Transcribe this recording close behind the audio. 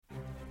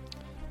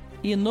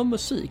Inom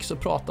musik så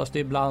pratas det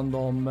ibland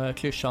om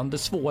klyschan det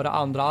svåra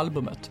andra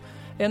albumet.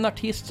 En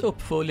artists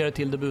uppföljare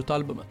till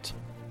debutalbumet.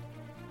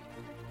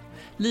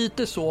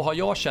 Lite så har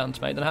jag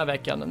känt mig den här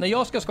veckan när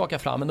jag ska skaka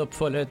fram en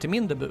uppföljare till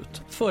min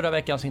debut. Förra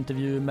veckans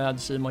intervju med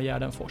Simon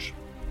Gärdenfors.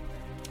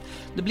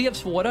 Det blev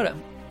svårare.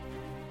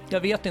 Jag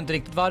vet inte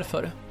riktigt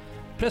varför.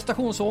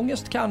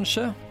 Prestationsångest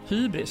kanske,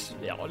 hybris,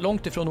 ja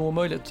långt ifrån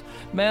omöjligt.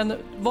 Men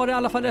vad det i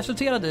alla fall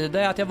resulterade i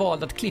det är att jag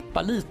valde att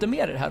klippa lite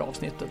mer i det här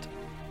avsnittet.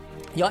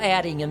 Jag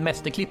är ingen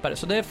mästerklippare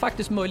så det är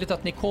faktiskt möjligt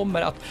att ni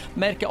kommer att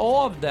märka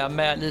av det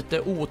med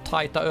lite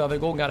otajta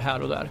övergångar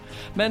här och där.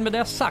 Men med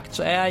det sagt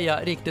så är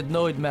jag riktigt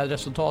nöjd med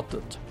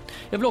resultatet.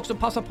 Jag vill också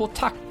passa på att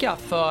tacka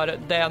för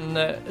den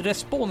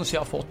respons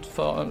jag fått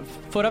för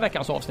förra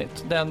veckans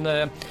avsnitt,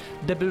 den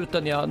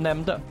debuten jag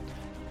nämnde.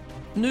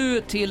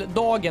 Nu till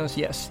dagens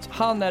gäst.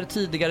 Han är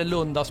tidigare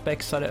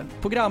Lundaspexare,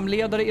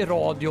 programledare i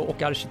radio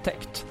och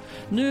arkitekt.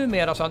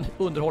 Numera så är han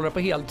underhållare på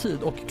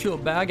heltid och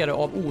klubbägare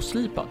av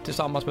Oslipat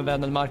tillsammans med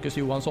vännen Marcus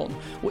Johansson.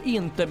 Och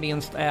inte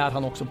minst är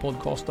han också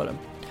podcastare.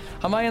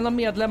 Han var en av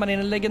medlemmarna i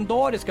den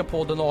legendariska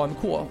podden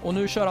AMK och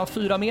nu kör han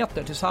 4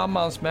 meter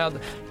tillsammans med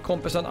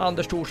kompisen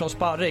Anders Thorsson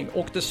Sparring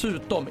och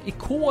dessutom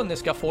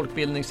ikoniska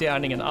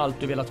folkbildningsgärningen Allt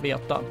du velat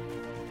veta.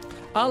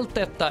 Allt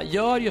detta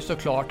gör ju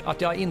såklart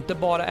att jag inte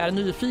bara är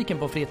nyfiken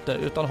på Fritte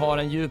utan har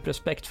en djup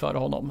respekt för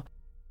honom.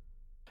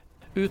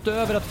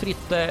 Utöver att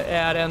Fritte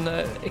är en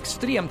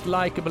extremt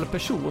likable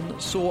person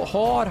så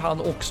har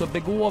han också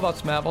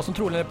begåvats med vad som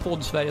troligen är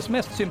Poddsveriges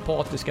mest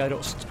sympatiska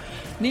röst.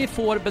 Ni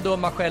får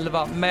bedöma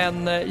själva,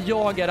 men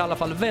jag är i alla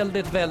fall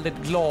väldigt,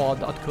 väldigt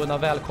glad att kunna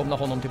välkomna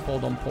honom till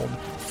Podd om podd,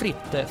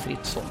 Fritte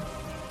Fritzson.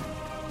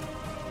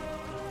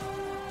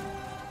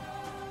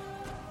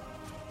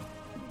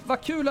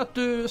 Vad kul att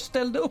du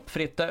ställde upp,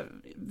 Fritte.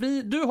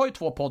 Du har ju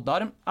 2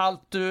 poddar.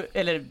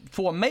 Eller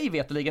 2 mig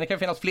veteligen. Det kan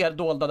finnas fler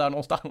dolda där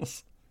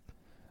någonstans.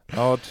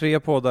 Ja, 3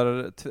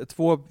 poddar.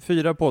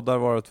 4 poddar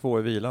varav 2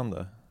 är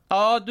vilande.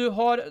 Ja, du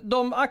har...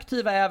 De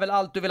aktiva är väl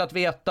Allt du velat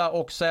veta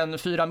och sen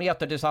 4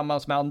 meter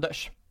tillsammans med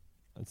Anders.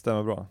 Det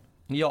stämmer bra.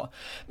 Ja,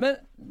 men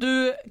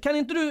kan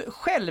inte du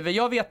själv,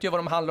 jag vet ju vad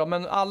de handlar om,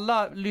 men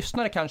alla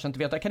lyssnare kanske inte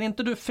vet det. Kan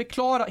inte du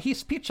förklara,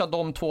 hisspitcha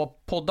de 2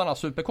 poddarna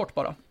superkort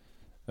bara?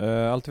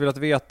 Allt du velat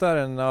veta är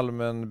en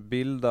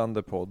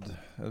allmänbildande podd,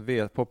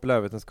 en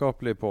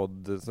populärvetenskaplig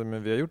podd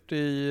som vi har gjort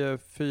i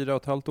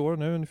 4,5 år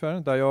nu ungefär,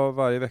 där jag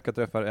varje vecka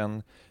träffar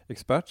en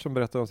expert som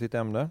berättar om sitt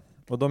ämne.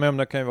 Och de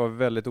ämnena kan ju vara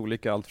väldigt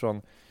olika, allt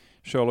från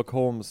Sherlock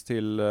Holmes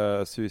till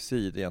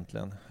suicid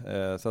egentligen.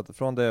 Så att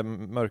från det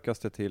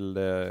mörkaste till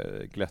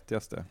det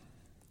glättigaste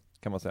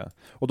kan man säga.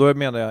 Och då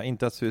menar jag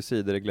inte att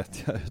suicid är det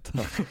glättiga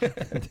utan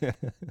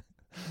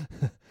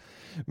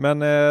Men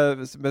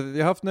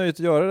vi har haft nöjet att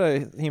göra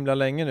det himla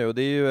länge nu och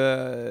det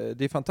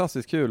är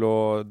fantastiskt kul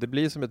och det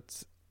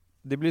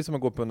blir som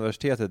att gå på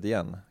universitetet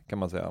igen kan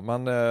man säga.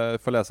 Man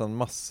får läsa en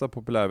massa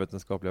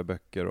populärvetenskapliga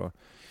böcker och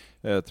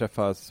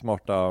träffa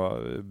smarta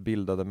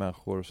bildade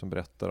människor som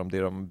berättar om det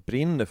de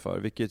brinner för,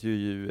 vilket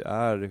ju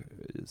är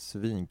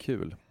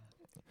svinkul.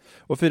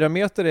 Och 4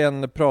 meter är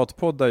en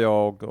pratpodd där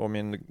jag och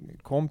min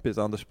kompis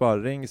Anders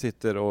Sparring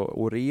sitter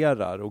och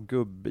orerar och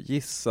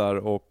gubbgissar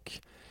och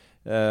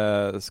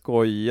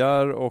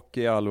skojar och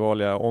är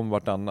allvarliga om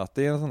vartannat.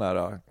 Det är en sån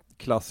här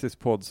klassisk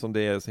podd som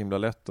det är så himla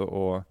lätt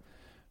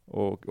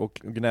och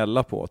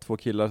gnälla på. 2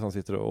 killar som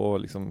sitter och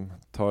liksom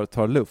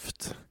tar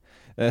luft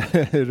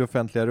i det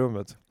offentliga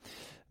rummet.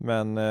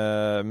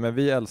 Men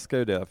vi älskar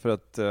ju det för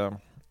att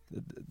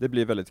det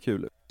blir väldigt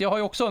kul. Jag har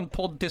ju också en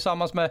podd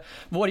tillsammans med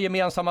vår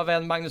gemensamma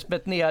vän Magnus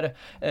Bettner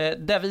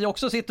där vi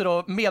också sitter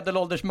och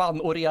medelålders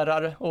man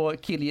orerar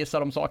och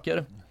killgissar om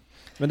saker.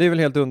 Men det är väl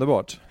helt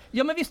underbart?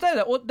 Ja, men visst är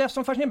det. Och det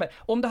som fascinerar mig,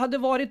 om det hade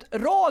varit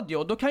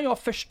radio, då kan jag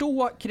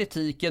förstå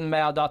kritiken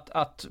med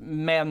att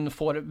män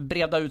får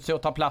breda ut sig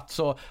och ta plats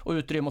och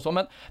utrymme och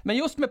så. Men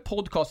just med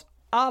podcast,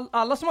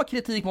 alla som har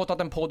kritik mot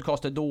att en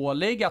podcast är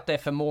dålig, att det är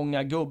för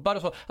många gubbar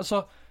och så,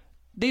 alltså,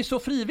 det är så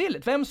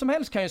frivilligt. Vem som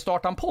helst kan ju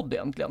starta en podd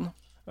egentligen.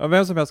 Ja,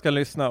 vem som helst kan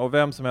lyssna och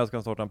vem som helst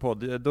kan starta en podd.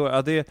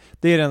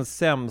 Det är den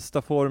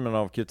sämsta formen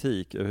av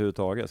kritik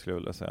överhuvudtaget, skulle jag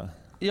vilja säga.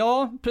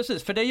 Ja,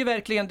 precis, för det är ju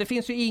verkligen, det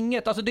finns ju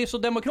inget, alltså det är så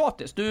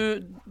demokratiskt.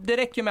 Det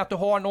räcker ju med att du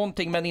har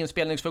någonting med en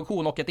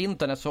inspelningsfunktion och ett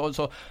internet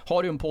så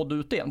har du en podd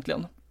ute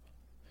egentligen.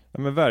 Ja,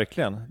 men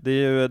verkligen. Det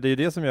är ju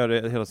det som gör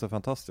det hela så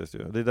fantastiskt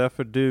ju. Det är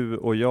därför du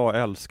och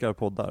jag älskar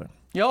poddar.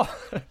 Ja,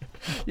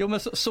 jo men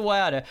så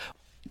är det.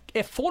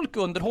 Är folk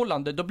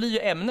underhållande, då blir ju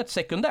ämnet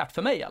sekundärt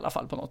för mig i alla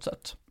fall på något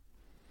sätt.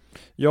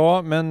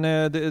 Ja, men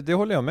det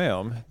håller jag med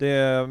om.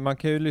 Man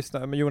kan ju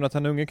lyssna, men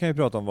Jonathan Unge kan ju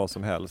prata om vad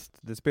som helst.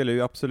 Det spelar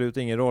ju absolut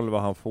ingen roll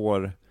vad han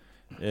får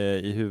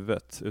i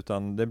huvudet,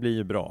 utan det blir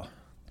ju bra.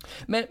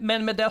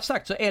 Men med det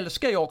sagt så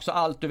älskar jag också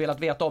allt du velat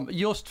veta om.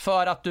 Just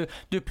för att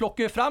du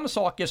plockar ju fram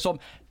saker som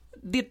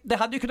det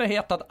hade ju kunnat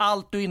heta att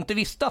allt du inte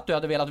visste att du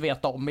hade velat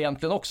veta om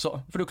egentligen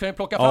också. För du kan ju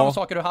plocka fram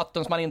saker ur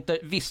hatten som man inte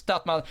visste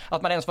att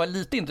man ens var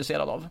lite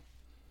intresserad av.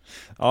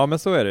 Ja, men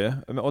så är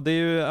det. Och det är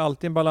ju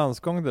alltid en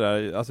balansgång det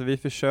där. Alltså vi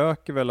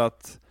försöker väl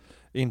att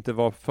inte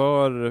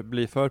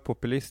bli för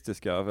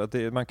populistiska. För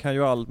att man kan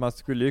ju man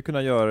skulle ju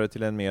kunna göra det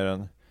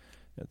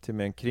till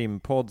en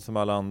krimpodd som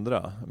alla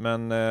andra.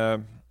 Men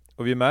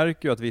och vi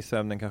märker ju att vissa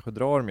ämnen kanske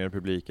drar mer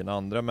publik än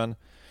andra, men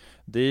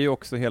det är ju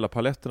också hela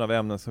paletten av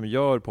ämnen som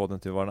gör podden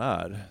till vad den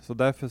är. Så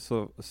därför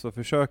så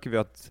försöker vi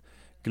att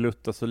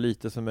glutta så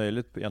lite som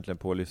möjligt egentligen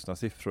på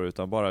lyssnarsiffror,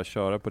 utan bara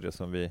köra på det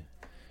som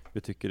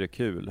vi tycker är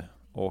kul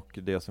och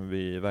det som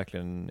vi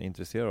verkligen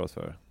intresserar oss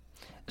för.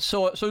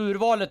 Så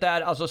urvalet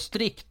är alltså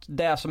strikt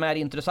det som är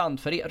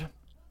intressant för er?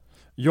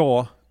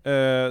 Ja,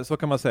 så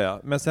kan man säga.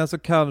 Men sen så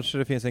kanske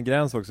det finns en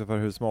gräns också för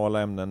hur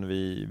smala ämnen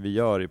vi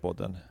gör i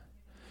podden.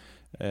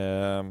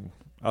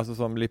 Alltså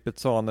som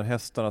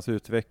Lipizzaner-hästarnas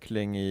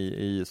utveckling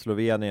i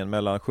Slovenien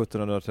mellan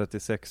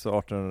 1736 och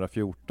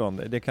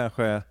 1814.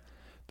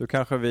 Då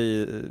kanske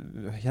vi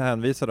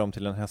hänvisar dem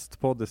till en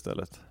hästpodd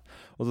istället.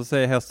 Och så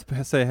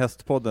säger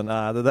hästpodden,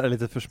 det där är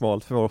lite för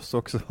smalt för oss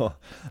också.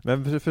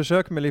 Men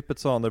försök med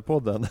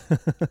Lipizzaner-podden.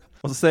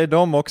 Och så säger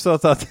de också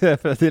att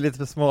det är lite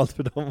för smalt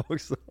för dem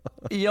också.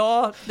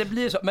 Ja, det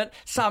blir så. Men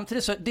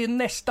samtidigt så det är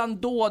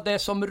nästan då det är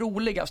som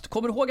roligast.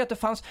 Kommer du ihåg att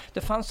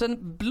det fanns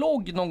en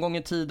blogg någon gång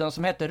i tiden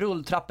som hette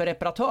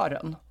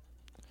Rulltrappereparatören?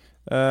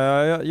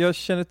 Jag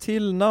känner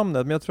till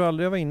namnet, men jag tror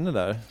aldrig jag var inne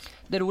där.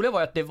 Det roliga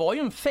var att det var ju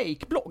en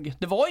fake-blogg.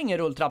 Det var ingen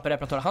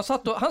rulltrappereparatör.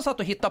 Han satt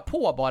och hittade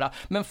på bara.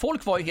 Men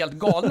folk var ju helt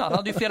galna. Han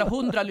hade ju flera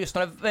hundra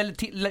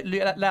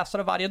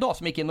läsare varje dag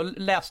som gick in och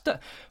läste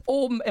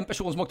om en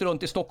person som åkte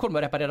runt i Stockholm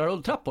och reparerade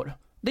rulltrappor.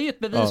 Det är ju ett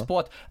bevis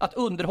på att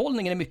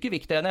underhållningen är mycket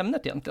viktigare än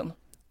ämnet egentligen.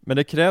 Men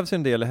det krävs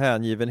en del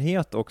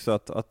hängivenhet också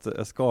att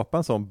skapa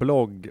en sån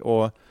blogg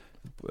och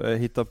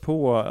hitta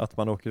på att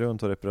man åker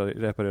runt och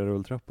reparerar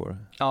rulltrappor.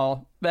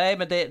 Ja, nej,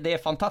 men det är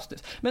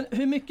fantastiskt. Men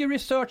hur mycket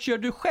research gör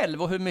du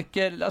själv och hur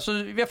mycket, alltså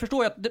jag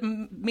förstår ju att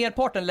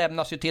merparten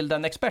lämnas ju till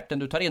den experten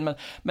du tar in,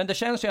 men det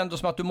känns ju ändå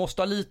som att du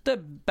måste ha lite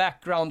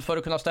background för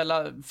att kunna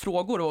ställa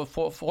frågor och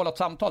få hålla ett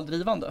samtal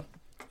drivande.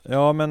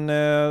 Ja, men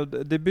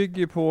det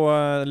bygger på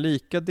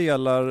lika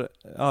delar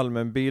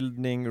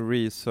allmänbildning,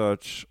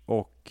 research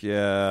och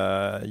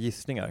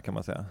gissningar kan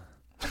man säga.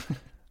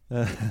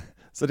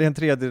 Så det är en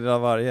tredjedel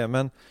av varje,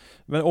 men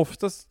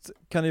oftast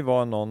kan det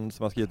vara någon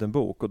som har skrivit en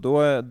bok och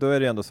då är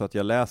det ändå så att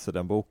jag läser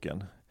den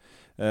boken.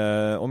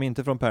 Om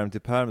inte från pärm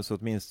till pärm så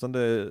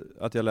åtminstone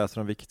att jag läser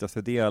de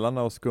viktigaste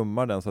delarna och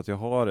skummar den så att jag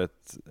har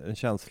en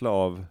känsla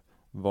av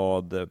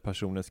vad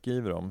personen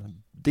skriver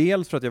om.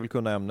 Dels för att jag vill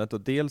kunna ämnet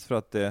och dels för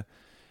att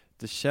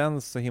det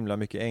känns så himla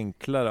mycket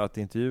enklare att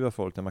intervjua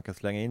folk när man kan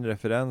slänga in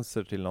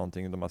referenser till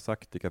någonting de har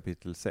sagt i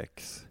kapitel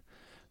 6.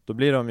 Då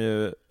blir de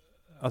ju,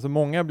 alltså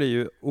många blir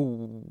ju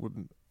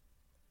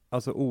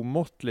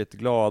omåttligt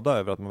glada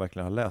över att man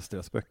verkligen har läst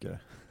deras böcker.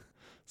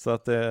 Så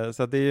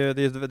det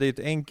är ett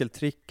enkelt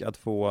trick att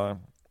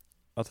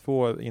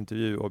få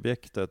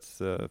intervjuobjektets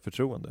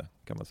förtroende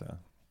kan man säga.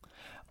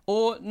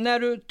 Och när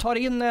du tar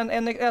in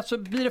alltså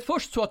blir det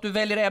först så att du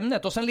väljer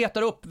ämnet och sen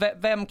letar upp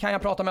vem kan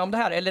jag prata med om det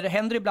här? Eller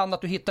händer det ibland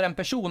att du hittar en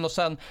person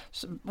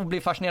och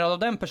blir fascinerad av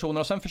den personen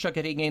och sen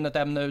försöker ringa in ett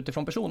ämne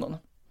utifrån personen?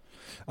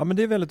 Ja, men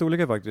det är väldigt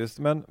olika faktiskt.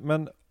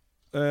 Men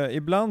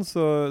ibland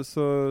så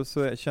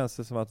känns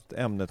det som att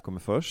ämnet kommer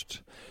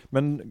först.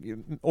 Men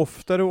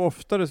oftare och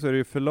oftare så är det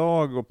ju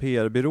förlag och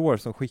PR-byråer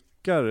som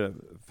skickar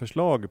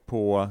förslag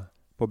på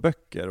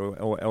böcker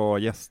och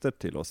gäster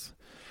till oss.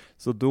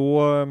 Så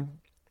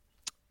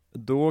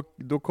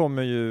då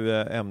kommer ju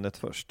ämnet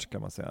först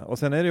kan man säga. Och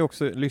sen är det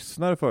också,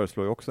 lyssnare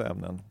föreslår ju också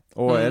ämnen.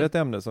 Och är det ett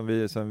ämne som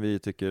vi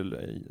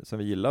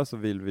gillar så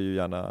vill vi ju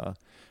gärna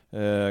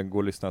gå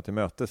och lyssna till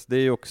mötes. Det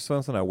är ju också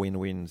en sån här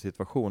win-win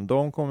situation.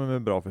 De kommer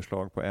med bra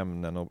förslag på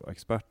ämnen och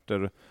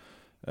experter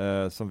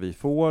som vi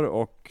får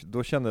och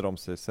då känner de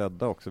sig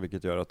sedda också,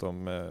 vilket gör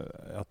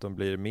att de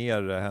blir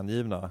mer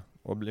hängivna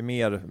och blir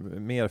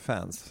mer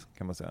fans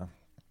kan man säga.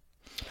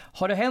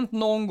 Har det hänt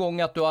någon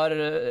gång att du har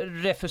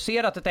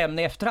refuserat ett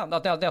ämne i efterhand?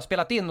 Att det har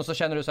spelat in och så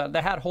känner du så här,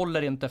 det här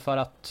håller inte för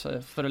att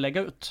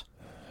lägga ut?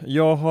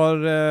 Jag har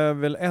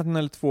väl 1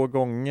 eller 2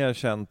 gånger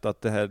känt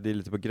att det här är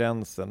lite på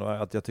gränsen och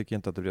att jag tycker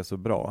inte att det blir så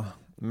bra.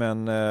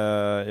 Men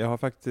jag har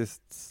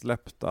faktiskt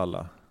släppt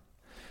alla.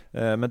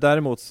 Men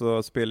däremot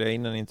så spelade jag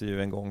in en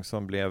intervju en gång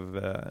som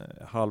blev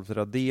halvt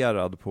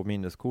raderad på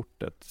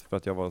minneskortet för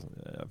att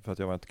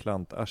jag var ett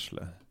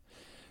klantarsle.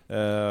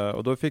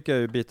 Och då fick jag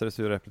ju bita det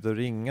sur äpplet och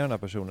ringa den här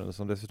personen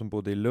som dessutom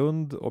bodde i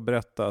Lund och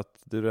berätta att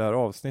det här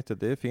avsnittet,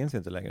 det finns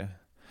inte längre.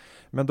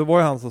 Men då var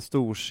ju han så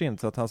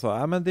storsint så att han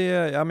sa, men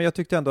jag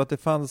tyckte ändå att det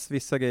fanns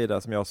vissa grejer där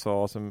som jag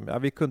sa som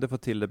vi kunde få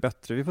till det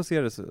bättre. Vi får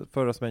se det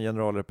förra som en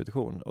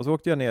generalrepetition. Och så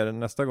åkte jag ner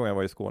nästa gång jag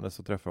var i Skåne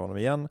så träffade jag honom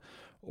igen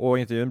och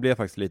intervjun blev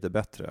faktiskt lite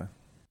bättre.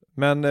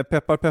 Men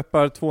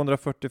peppar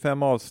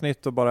 245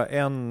 avsnitt och bara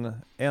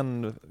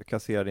en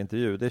kasserad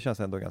intervju, det känns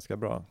ändå ganska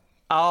bra.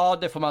 Ja,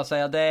 det får man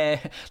säga. Det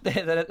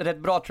är ett rätt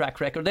bra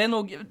track record. Det är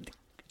nog,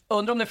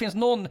 undrar om det finns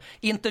någon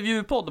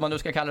intervjupodd, om man nu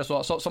ska kalla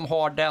det så, som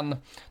har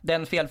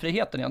den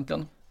felfriheten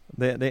egentligen.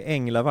 Det är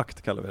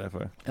änglavakt kallar vi det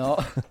för.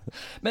 Ja.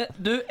 Men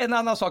du, en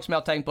annan sak som jag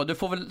har tänkt på, du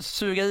får väl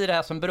suga i det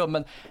här som beröm,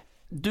 men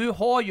du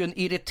har ju en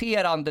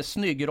irriterande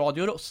snygg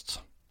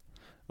radioröst.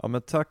 Ja,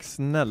 men tack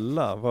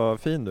snälla, vad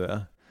fin du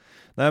är.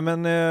 Nej,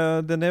 men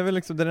den är väl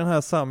liksom, det är den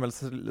här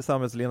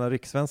samhällslena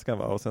rikssvenskan,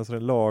 va? Och sen så är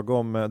det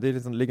lagom, det är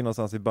liksom, ligger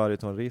någonstans i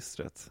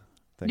baritonregistret.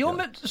 Jo,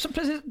 men så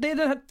precis,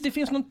 det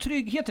finns någon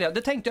trygghet i det.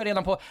 Det tänkte jag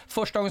redan på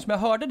första gången som jag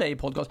hörde dig i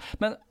podcast.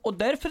 Och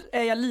därför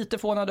är jag lite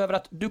förvånad över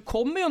att du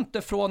kommer ju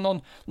inte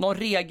från någon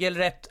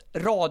regelrätt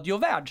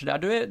radiovärld så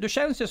där. Du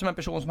känns ju som en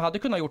person som hade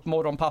kunnat gjort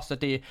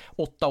morgonpasset i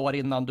 8 år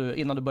innan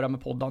du började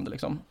med poddande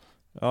liksom.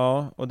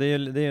 Ja, och det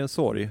är en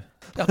sorg.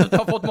 Ja, du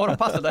har fått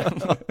morgonpasset där.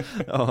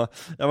 Ja,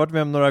 jag har varit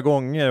med några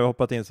gånger och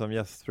hoppat in som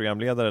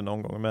gästprogramledare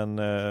någon gång, men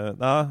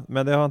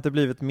det har inte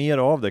blivit mer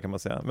av det, kan man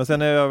säga. Men sen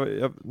när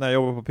jag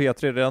jobbade på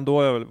P3, redan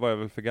då var jag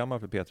väl för gammal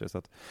för P3, så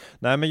att,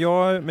 nej, men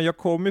jag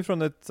kommer ju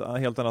från ett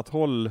helt annat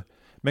håll,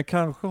 men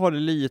kanske har det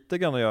lite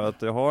grann att göra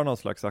att jag har någon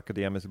slags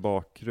akademisk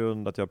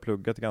bakgrund, att jag har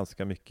pluggat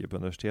ganska mycket på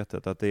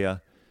universitetet,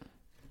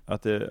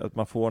 att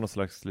man får någon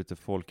slags lite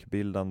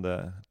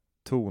folkbildande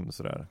ton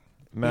sådär.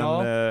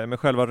 Men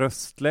själva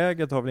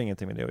röstläget har väl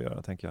ingenting med det att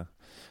göra, tänker jag.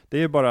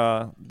 Det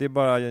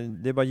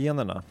är bara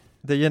generna.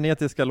 Det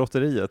genetiska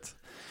lotteriet.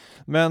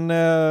 Men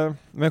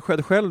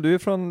själv, du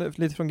är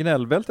lite från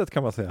gnällbältet,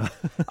 kan man säga.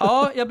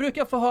 Ja, jag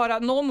brukar få höra,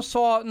 någon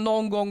sa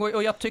någon gång,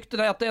 och jag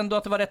tyckte att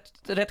det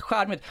var rätt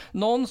charmigt.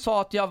 Någon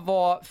sa att jag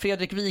var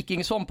Fredrik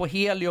Wikingsson på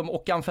helium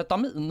och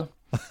amfetamin.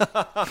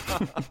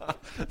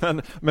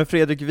 men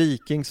Fredrik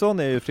Wikingsson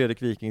är ju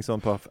Fredrik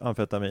Wikingsson på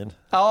amfetamin.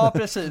 Ja,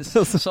 precis.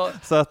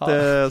 Så att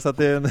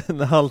det är en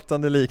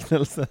haltande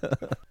liknelse.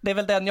 Det är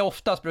väl den jag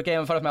oftast brukar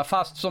jämföra med,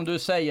 fast som du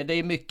säger, det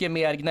är mycket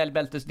mer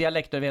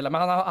gnällbältesdialekt över hela.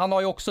 Men han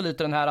har ju också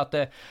lite den här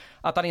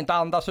att han inte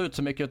andas ut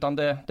så mycket, utan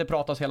det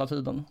pratas hela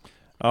tiden.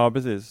 Ja,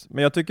 precis.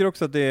 Men jag tycker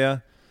också att det är,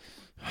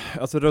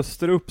 alltså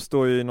röster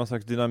uppstår ju i någon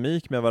slags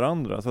dynamik med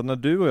varandra. Så när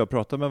du och jag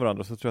pratar med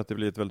varandra så tror jag att det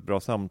blir ett väldigt bra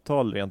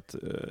samtal rent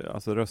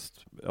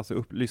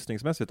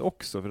lyssningsmässigt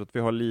också. För att vi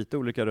har lite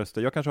olika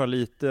röster. Jag kanske har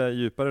lite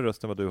djupare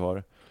röst än vad du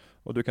har.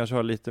 Och du kanske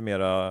har lite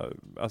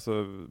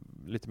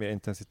mer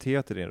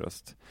intensitet i din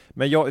röst.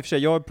 Men i och för sig,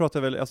 jag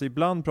pratar väl, alltså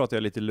ibland pratar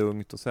jag lite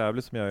lugnt och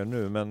sävligt som jag gör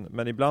nu.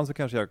 Men ibland så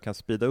kanske jag kan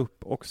speeda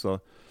upp också.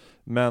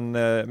 Men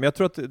jag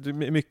tror att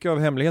mycket av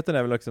hemligheten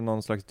är väl också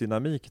någon slags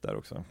dynamik där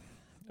också.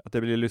 Att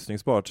det blir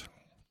lyssningsbart.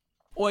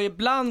 Och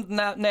ibland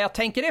när jag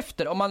tänker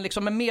efter, om man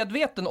liksom är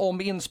medveten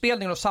om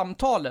inspelningen och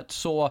samtalet,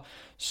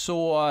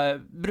 så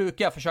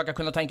brukar jag försöka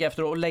kunna tänka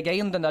efter och lägga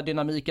in den där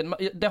dynamiken.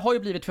 Det har ju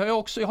blivit, för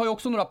jag har ju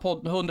också några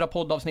 100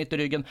 poddavsnitt i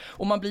ryggen,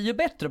 och man blir ju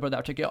bättre på det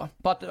där, tycker jag.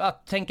 På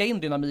att tänka in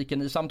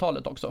dynamiken i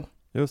samtalet också.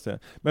 Just det.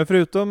 Men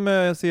förutom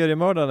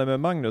seriemördaren med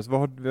Magnus,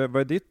 vad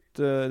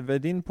är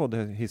din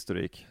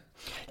poddhistorik?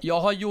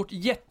 Jag har gjort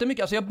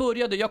jättemycket. Alltså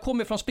jag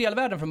kom från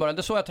spelvärlden från början. Det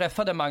är så jag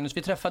träffade Magnus.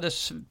 Vi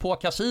träffades på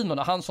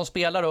kasinorna, han som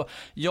spelar, och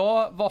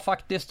jag var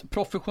faktiskt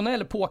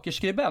professionell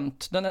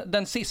pokerskribent.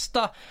 Den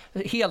sista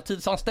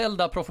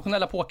heltidsanställda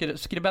professionella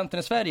pokerskribenten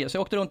i Sverige. Så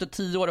jag åkte runt i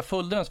 10 år och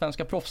följde den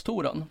svenska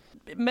proffstouren.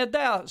 Med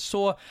det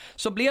så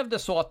blev det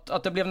så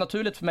att det blev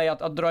naturligt för mig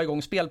att dra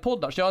igång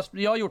spelpoddar. Så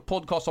jag har gjort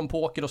podcast om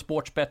poker och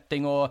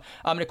sportsbetting och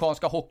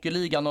amerikanska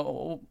hockeyligan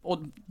och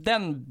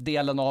den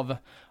delen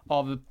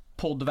av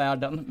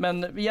poddvärlden.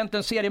 Men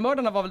egentligen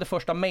seriemördarna var väl det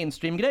första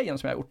mainstream-grejen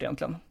som jag har gjort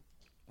egentligen.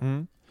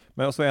 Mm.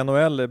 Men alltså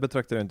NHL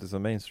betraktar du inte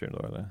som mainstream då,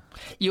 eller?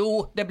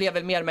 Jo, det blev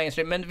väl mer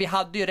mainstream, men vi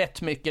hade ju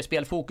rätt mycket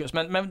spelfokus.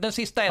 Men den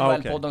sista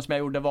NHL-podden som jag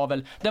gjorde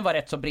den var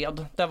rätt så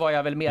bred. Där var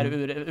jag väl mer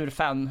ur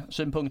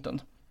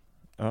fan-synpunkten.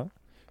 Ja,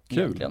 kul.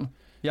 Egentligen.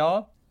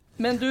 Ja.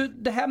 Men du,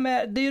 det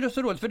är ju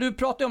så roligt, för du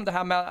pratar ju om det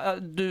här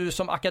med du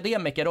som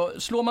akademiker, och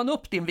slår man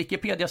upp din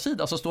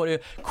Wikipedia-sida så står det ju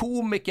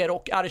komiker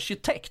och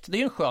arkitekt. Det är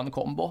ju en skön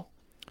kombo.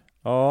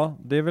 Ja,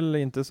 det är väl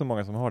inte så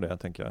många som har det,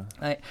 tänker jag.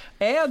 Nej.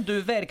 Är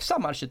du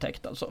verksam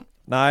arkitekt alltså?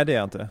 Nej, det är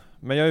jag inte.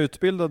 Men jag är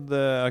utbildad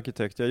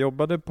arkitekt. Jag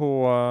jobbade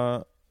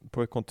på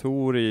ett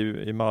kontor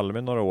i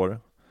Malmö några år.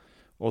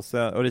 Och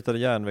ritade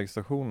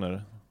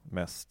järnvägsstationer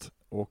mest.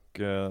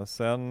 Och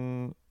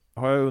sen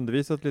har jag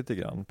undervisat lite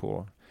grann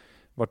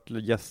varit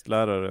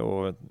gästlärare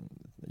och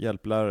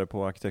hjälplärare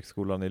på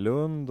arkitektskolan i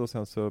Lund. Och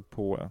sen så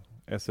på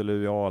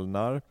SLU i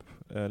Alnarp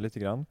lite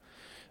grann.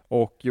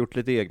 Och gjort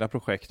lite egna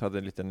projekt, hade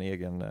en liten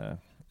egen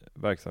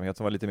verksamhet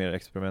som var lite mer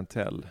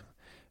experimentell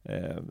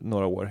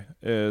några år.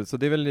 Så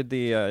det är väl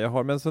det jag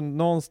har. Men så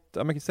man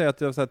kan säga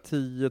att jag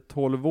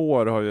 10-12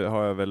 år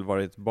har jag väl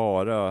varit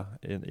bara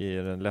i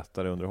den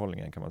lättare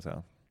underhållningen, kan man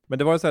säga. Men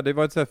det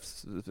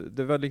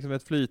var liksom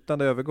ett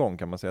flytande övergång,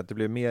 kan man säga. Att det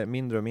blev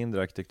mindre och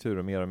mindre arkitektur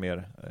och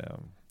mer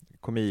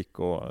komik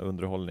och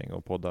underhållning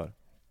och poddar.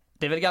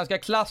 Det är väl ganska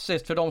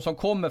klassiskt för de som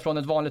kommer från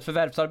ett vanligt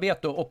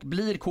förvärvsarbete och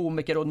blir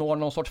komiker och når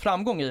någon sorts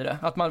framgång i det.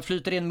 Att man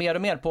flyter in mer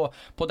och mer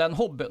på den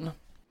hobbyn.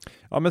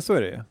 Ja, men så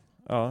är det ju.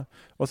 Ja.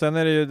 Och sen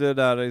är det ju det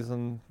där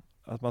liksom,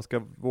 att man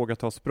ska våga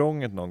ta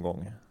språnget någon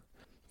gång.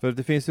 För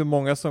det finns ju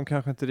många som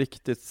kanske inte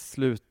riktigt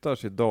slutar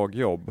sitt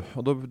dagjobb.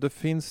 Och då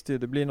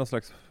det blir någon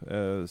slags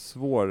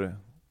svår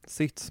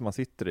sits man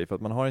sitter i. För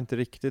att man har inte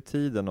riktigt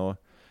tiden att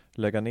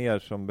lägga ner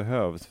som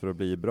behövs för att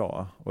bli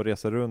bra. Och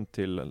resa runt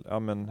till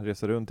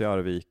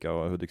Arvika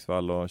och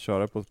Hudiksvall och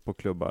köra på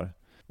klubbar.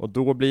 Och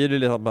då blir det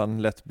lite att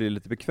man lätt blir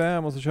lite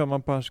bekväm och så kör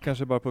man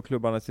kanske bara på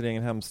klubbarna i sin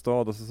egen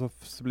hemstad och så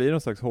blir det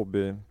en slags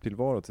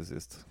hobbytillvaro till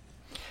sist.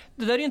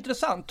 Det där är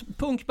intressant.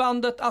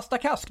 Punkbandet Asta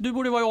Kask, du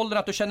borde vara i åldern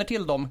att du känner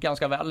till dem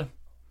ganska väl.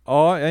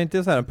 Ja, jag är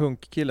inte så här en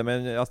punkkille,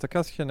 men Asta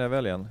Kask känner jag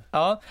väl igen.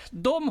 Ja,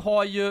 de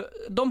har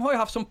ju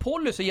haft som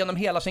policy genom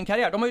hela sin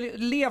karriär. De har ju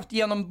levt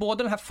genom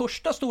både den här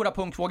första stora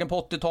punkvågen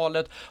på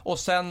 80-talet och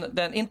sen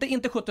den, inte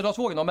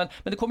 70-talsvågen då, men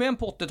det kom ju en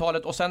på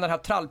 80-talet och sen den här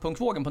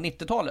trallpunkvågen på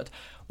 90-talet.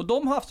 Och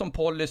de har haft som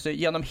policy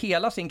genom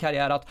hela sin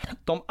karriär att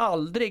de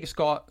aldrig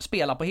ska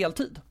spela på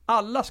heltid.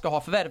 Alla ska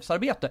ha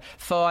förvärvsarbete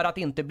för att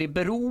inte bli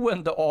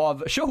beroende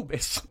av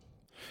showbiz.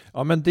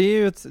 Ja, men det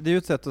är ju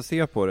ett sätt att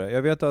se på det.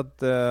 Jag vet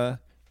att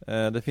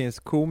det finns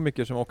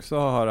komiker som också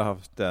har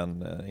haft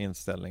den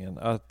inställningen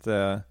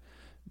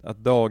att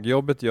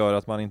dagjobbet gör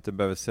att man inte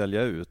behöver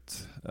sälja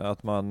ut,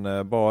 att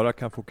man bara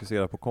kan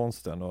fokusera på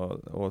konsten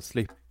och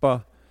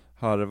slippa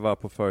harva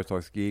på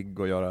företagsgig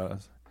och göra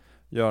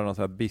någon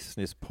sån här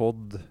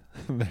businesspodd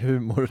med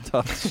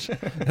humor-touch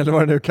eller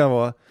vad det nu kan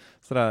vara.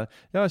 Sådär.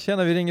 Ja,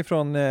 tjena, vi ringer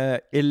från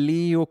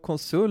Eleo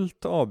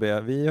Consult AB.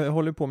 Vi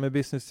håller på med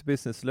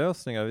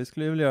business-lösningar. Vi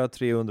skulle ju vilja göra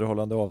 3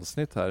 underhållande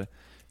avsnitt här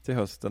till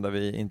hösten där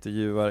vi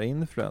intervjuar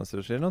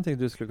influencers. Är det någonting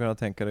du skulle kunna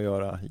tänka dig att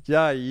göra?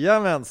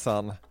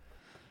 Jajamensan!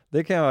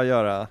 Det kan jag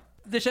göra.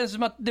 Det känns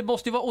som att det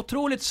måste ju vara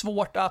otroligt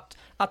svårt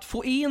att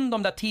få in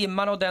de där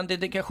timmarna och den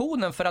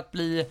dedikationen för att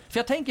bli... För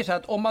jag tänker så här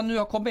att om man nu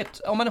har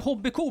kommit... Om man är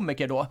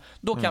hobbykomiker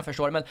då kan jag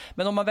förstå det.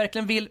 Men om man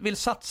verkligen vill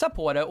satsa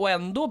på det och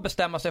ändå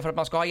bestämma sig för att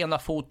man ska ha ena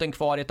foten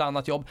kvar i ett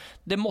annat jobb,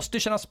 det måste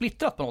kännas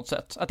splittrat på något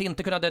sätt. Att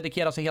inte kunna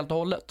dedikera sig helt och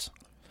hållet.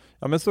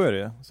 Ja, men så är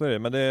det.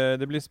 Men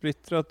det blir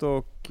splittrat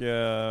och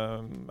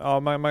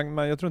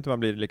jag tror inte man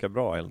blir lika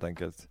bra helt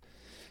enkelt.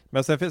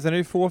 Men sen är det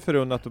ju få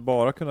förunnat att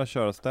bara kunna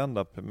köra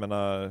stand-up. Men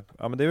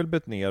det är väl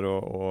Bettner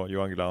och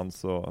Johan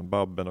Glans och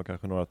Babben och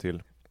kanske några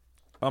till.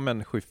 Ja,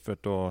 men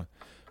Schyffert och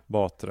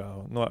Batra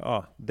och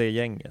några, det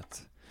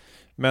gänget.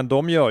 Men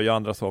de gör ju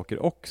andra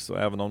saker också,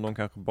 även om de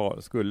kanske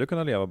bara skulle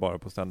kunna leva bara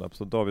på stand-up.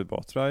 Så David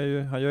Batra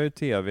han gör ju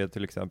tv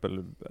till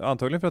exempel,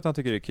 antagligen för att han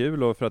tycker det är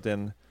kul och för att det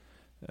är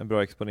en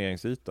bra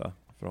exponeringsyta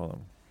för honom.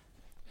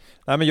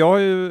 Nej, men jag har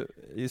ju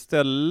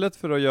istället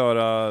för att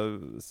göra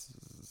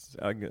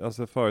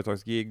alltså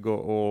företagsgig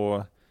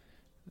och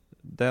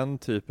den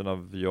typen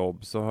av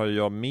jobb, så har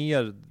jag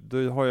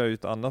då har jag ju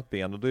ett annat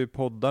ben, och då är ju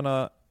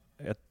poddarna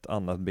ett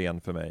annat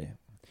ben för mig.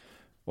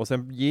 Och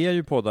sen ger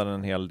ju poddarna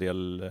en hel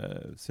del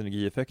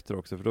synergieffekter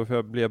också, för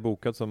då blir jag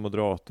bokad som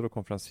moderator och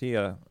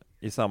konferencier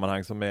i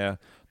sammanhang som är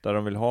där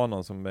de vill ha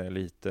någon som är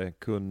lite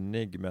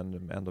kunnig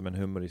men ändå med en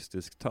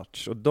humoristisk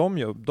touch. Och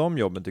de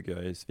jobben tycker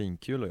jag är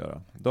svinkul att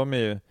göra.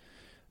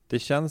 Det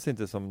känns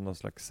inte som någon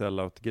slags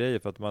sellout-grej,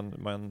 för att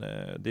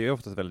det är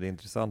oftast väldigt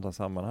intressanta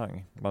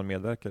sammanhang man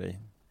medverkar i.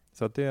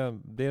 Så att det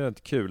är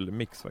ett kul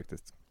mix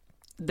faktiskt.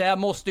 Det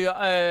måste ju,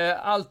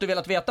 allt du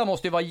velat veta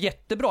måste ju vara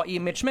jättebra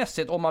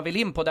imagemässigt om man vill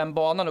in på den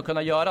banan och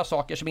kunna göra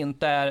saker som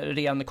inte är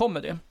ren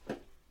comedy.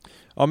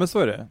 Ja, men så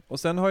är det. Och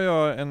sen har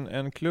jag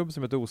en klubb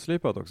som heter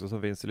Oslipat också,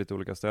 som finns i lite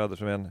olika städer,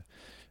 som är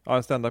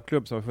en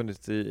stand-up-klubb som har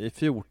funnits i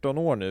 14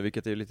 år nu,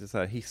 vilket är lite så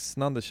här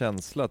hisnande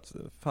känsla att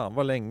fan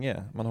vad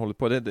länge man håller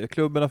på.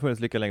 Klubben har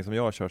funnits lika länge som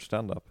jag har kört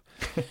stand-up.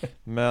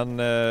 Men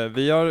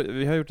vi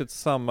har gjort ett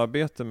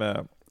samarbete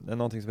med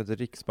någonting som heter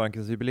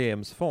Riksbankens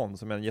jubileumsfond,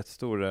 som är en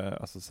jättestor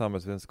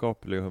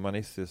samhällsvetenskaplig och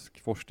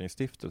humanistisk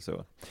forskningsstiftelse.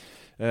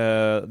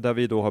 Där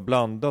vi då har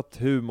blandat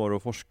humor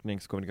och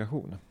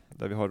forskningskommunikation.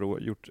 Där vi har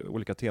gjort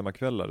olika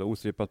temakvällar.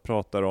 Oslipat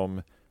pratar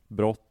om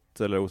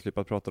brott, eller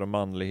Oslipat pratar om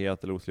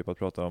manlighet, eller Oslipat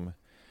pratar om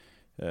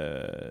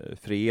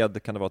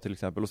fred kan det vara till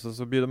exempel. Och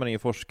så bjuder man in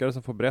forskare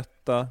som får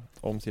berätta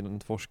om sin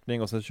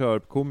forskning, och sen kör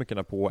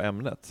komikerna på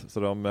ämnet. Så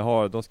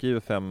de skriver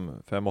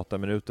 5-8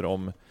 minuter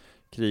om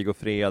krig och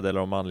fred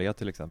eller om manlighet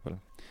till exempel.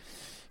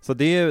 Så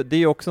det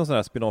är också en sån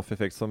här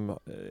spin-off-effekt som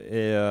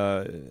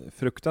är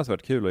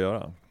fruktansvärt kul att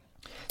göra.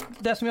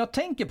 Det som jag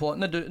tänker på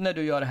när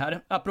du gör det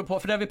här, apropå,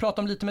 för det vi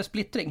pratar om lite med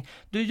splittring.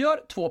 Du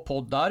gör 2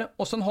 poddar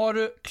och sen har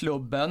du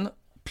klubben,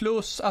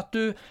 plus att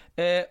du,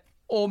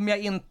 om jag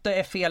inte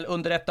är fel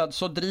underrättad,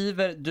 så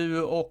driver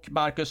du och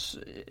Marcus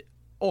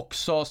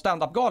också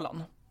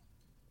stand-up-galan.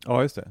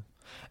 Ja, just det.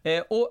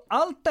 Och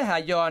allt det här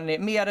gör ni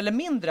mer eller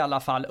mindre i alla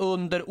fall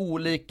under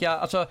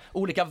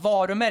olika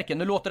varumärken.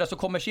 Nu låter det så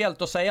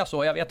kommersiellt att säga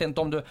så. Jag vet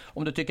inte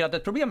om du tycker att det är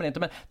ett problem eller inte,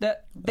 men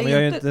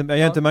jag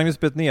är inte Magnus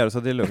Bettner, så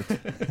det är lugnt.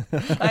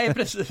 Nej,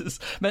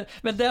 precis.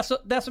 Men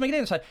det som är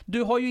grejen så här,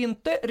 du har ju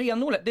inte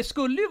renodlat. Det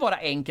skulle ju vara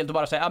enkelt att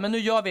bara säga, men nu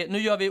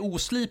gör vi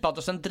Oslipat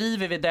och sen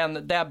driver vi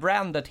det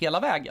brandet hela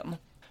vägen.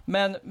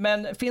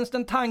 Men finns det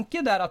en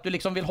tanke där att du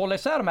liksom vill hålla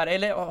isär de här,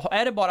 eller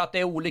är det bara att det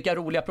är olika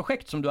roliga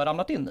projekt som du har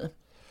ramlat in i?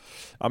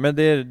 Ja, men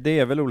det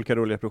är väl olika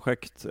roliga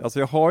projekt. Alltså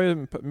jag har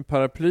ju,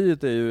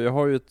 paraplyet jag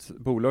har ju ett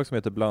bolag som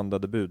heter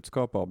Blandade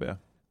Budskap AB,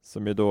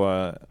 som ju då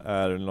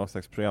är någon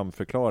slags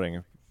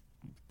programförklaring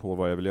på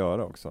vad jag vill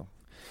göra också.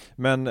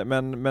 Men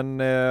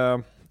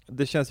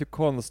det känns ju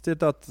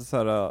konstigt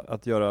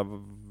att göra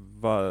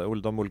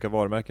de olika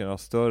varumärkena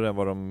större än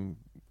vad de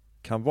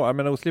kan vara. Jag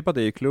menar, Oslipat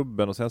är ju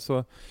klubben och sen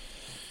så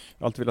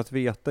Allt velat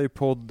veta i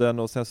podden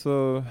och sen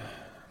så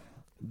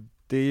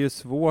det är ju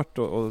svårt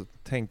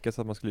att tänka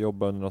sig att man skulle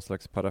jobba under någon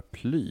slags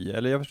paraply.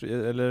 Eller jag förstår,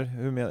 eller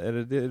hur menar är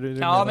det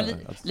ja, men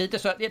lite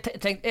så.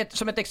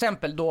 Som ett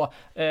exempel då,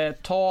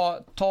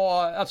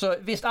 alltså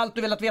visst, allt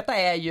du velat veta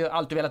är ju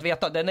allt du velat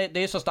veta.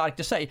 Det är så starkt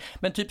i sig.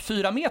 Men typ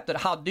 4 meter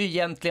hade ju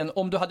egentligen,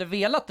 om du hade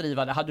velat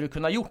driva det, hade du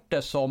kunnat gjort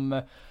det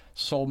som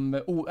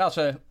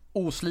alltså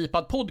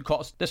oslipad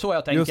podcast. Det är så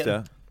jag tänker. Just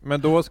det.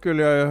 Men då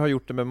skulle jag ha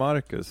gjort det med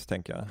Marcus,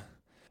 tänker jag.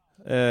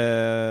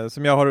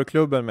 Som jag har i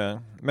klubben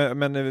med.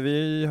 Men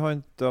vi har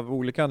inte, av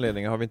olika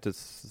anledningar har vi inte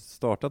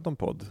startat någon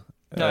podd.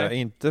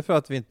 Inte för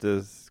att vi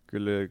inte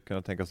skulle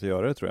kunna tänka oss att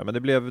göra det, tror jag. Men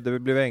det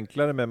blev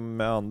enklare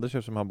med Anders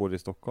eftersom han bodde i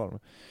Stockholm.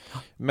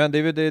 Men det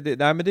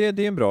är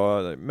en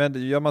bra.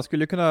 Men ja, man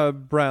skulle kunna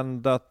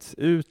brandat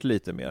ut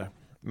lite mer.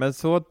 Men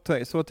så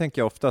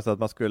tänker jag oftast att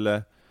man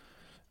skulle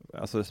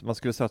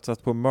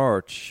satsat på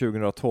merch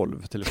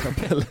 2012 till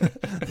exempel.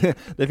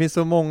 Det finns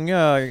så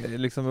många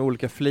liksom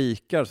olika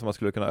flikar som man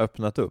skulle kunna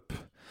öppnat upp.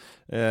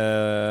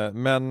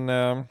 Men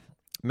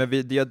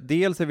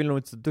dels är vi nog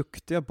inte så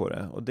duktiga på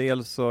det, och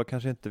dels så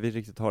kanske inte vi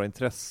riktigt har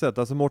intresset.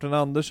 Alltså Mårten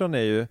Andersson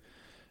är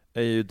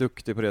ju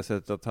duktig på det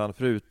sättet att han,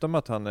 förutom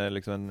att han är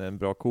liksom en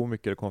bra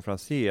komiker och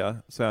konferencier,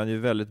 så är han ju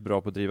väldigt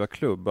bra på att driva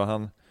klubb,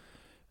 och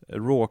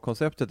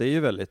Raw-konceptet är ju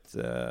väldigt,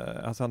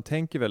 alltså han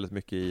tänker väldigt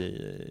mycket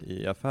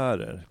i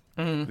affärer.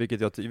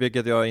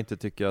 Vilket jag inte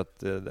tycker att,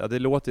 det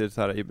låter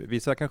så här,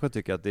 vissa kanske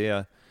tycker att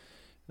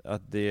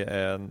det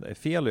är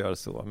fel att göra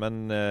så,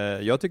 men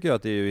jag tycker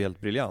att det är ju helt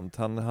briljant.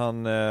 Han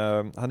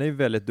är ju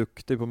väldigt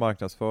duktig på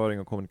marknadsföring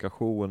och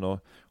kommunikation och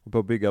på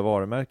att bygga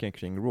varumärken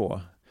kring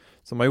Raw,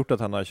 som har gjort att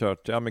han har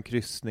kört med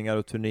kryssningar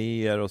och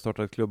turnéer och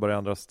startat klubbar i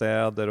andra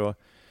städer och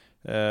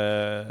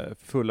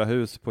fulla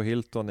hus på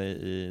Hilton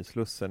i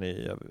Slussen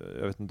i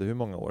jag vet inte hur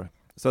många år.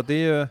 Så att det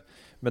är ju,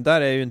 men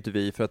där är ju inte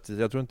vi, för att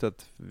jag tror inte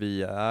att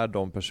vi är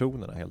de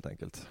personerna helt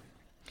enkelt.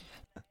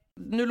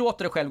 Nu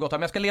låter det självgott,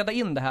 men jag ska leda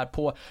in det här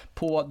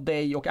på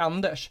dig och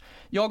Anders.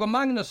 Jag och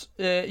Magnus,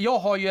 jag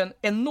har ju en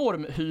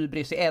enorm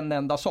hybris i en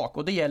enda sak,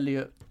 och det gäller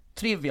ju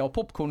trivia och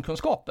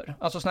popcornkunskaper.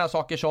 Alltså såna här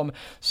saker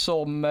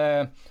som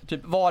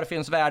typ var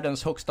finns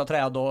världens högsta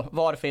träd och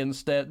var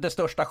finns det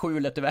största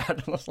skjulet i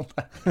världen och sånt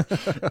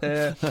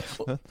där.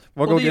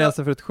 Vad går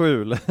gränsen för ett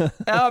skjul?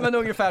 Ja, men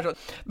ungefär så.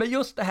 Men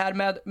just det här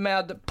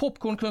med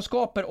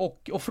popcornkunskaper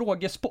och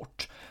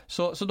frågesport.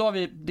 Så då har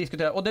vi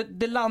diskuterat, och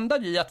det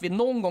landade i att vi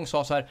någon gång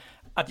sa så här,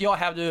 att jag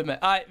hävde ur mig,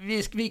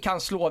 vi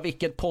kan slå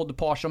vilket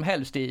poddpar som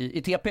helst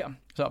i TP.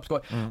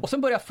 Och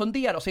sen började jag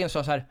fundera och sen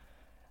så här,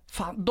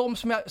 fan, de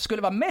som jag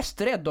skulle vara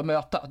mest rädd att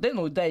möta, det är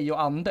nog dig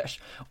och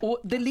Anders. Och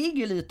det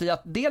ligger lite i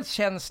att dels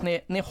känns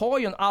ni har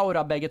ju en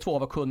aura bägge två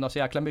av att kunna så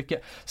jäkla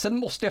mycket. Sen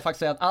måste jag faktiskt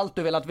säga att allt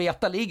du velat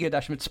veta ligger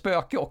där som ett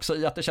spöke också,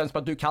 i att det känns som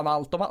att du kan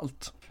allt om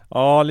allt.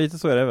 Ja, lite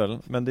så är det väl.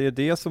 Men det är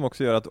det som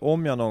också gör att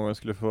om jag någon gång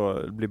skulle få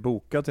bli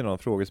bokad till någon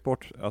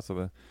frågesport,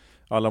 alltså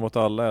Alla mot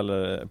alla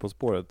eller På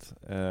spåret,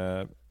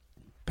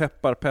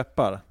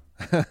 peppar.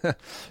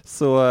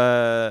 Så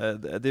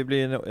det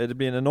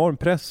blir en enorm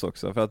press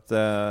också, för att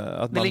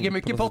det ligger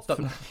mycket i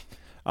potten.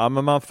 Ja,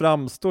 men man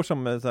framstår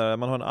som så här,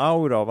 man har en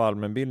aura av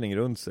allmänbildning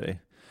runt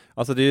sig.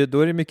 Alltså då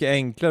är det mycket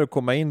enklare att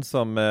komma in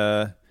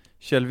som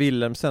Kjell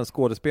Wilhelmsen,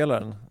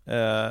 skådespelaren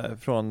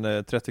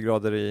från 30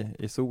 grader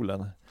i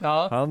solen.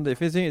 Ja. Det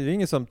finns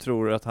ingen som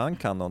tror att han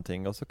kan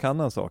någonting, och så kan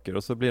han saker,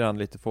 och så blir han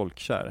lite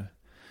folkkär.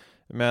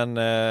 Men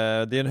det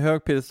är en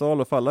hög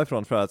pedestal att falla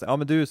ifrån, för att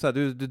men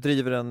du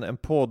driver en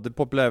podd,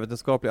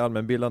 populärvetenskaplig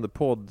allmänbildande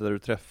podd, där du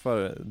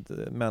träffar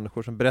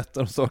människor som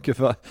berättar om saker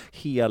för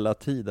hela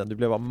tiden. Du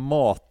blev bara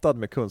matad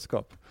med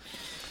kunskap.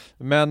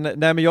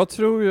 Men jag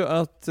tror ju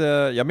att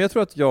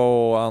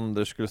jag och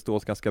Anders skulle stå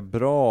oss ganska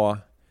bra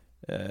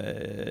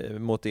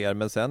mot er,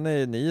 men sen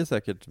är ni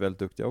säkert väldigt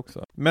duktiga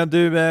också. Men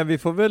du, vi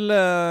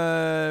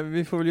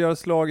får väl göra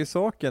slag i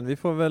saken. Vi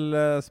får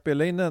väl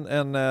spela in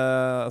en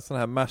sån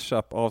här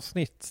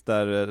mashup-avsnitt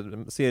där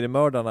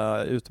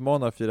seriemördarna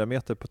utmanar 4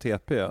 meter på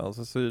TP, och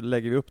så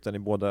lägger vi upp den i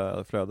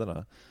båda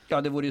flödena.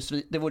 Ja, det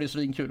vore ju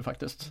svinkul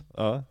faktiskt.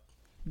 Ja.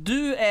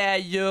 Du är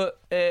ju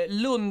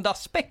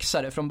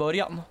Lundaspexare från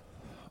början.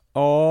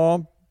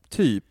 Ja,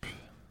 typ.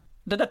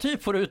 Det där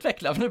typ får du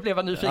utveckla, för nu blev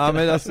jag nyfiken. Ja,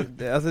 men alltså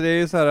det är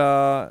ju så här,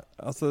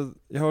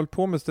 jag har hållit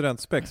på med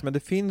studentspex, men det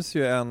finns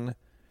ju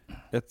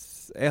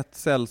ett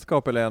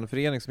sällskap eller en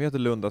förening som heter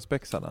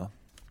Lundaspexarna,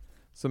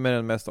 som är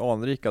den mest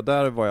anrika.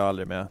 Där var jag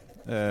aldrig med.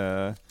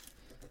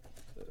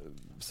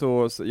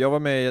 Så jag var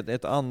med i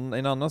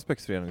en annan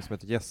spexförening som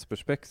heter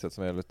Jesperspexet,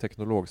 som är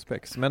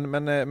teknologspex.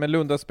 Men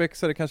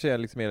Lundaspexare kanske är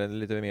liksom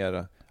lite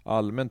mer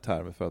allmän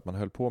term för att man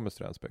höll på med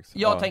studentspex.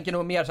 Jag tänker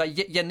nog mer så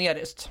här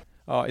generiskt.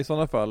 Ja, i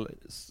sådana fall,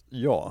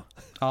 ja.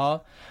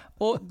 Ja,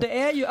 och det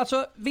är ju,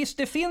 alltså visst,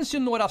 det finns ju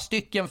några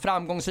stycken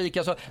framgångsrika,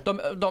 alltså,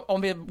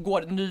 om vi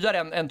går nyare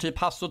än typ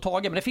Hasse och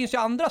Tage, men det finns ju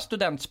andra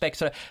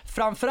studentspexare.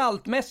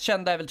 Framförallt mest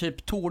kända är väl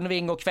typ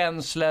Tornving och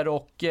Kvensler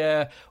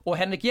och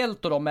Henrik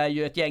Hjelt, och de är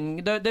ju ett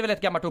gäng, det är väl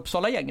ett gammalt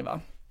Uppsala-gäng, va?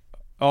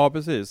 Ja,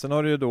 precis. Sen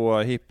har du ju då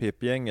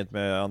Hipp-Hipp-gänget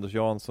med Anders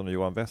Jansson och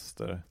Johan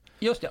Wester.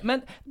 Just det,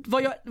 men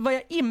vad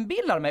jag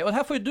inbillar mig, och det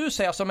här får ju du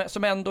säga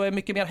som ändå är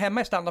mycket mer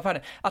hemma i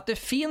standup-världen, att det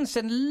finns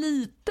en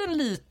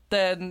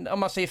liten om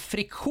man säger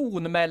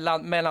friktion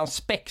mellan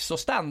spex och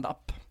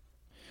stand-up.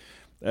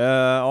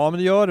 Ja, men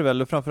det gör det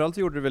väl. Framförallt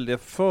gjorde det väl det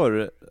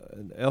förr.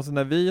 Alltså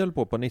när vi höll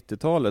på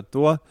 90-talet,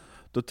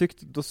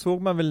 då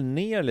såg man väl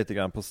ner lite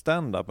grann på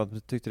stand-up, att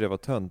man tyckte det var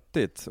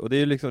töntigt. Och det är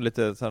ju liksom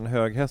lite så här en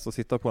hög häst att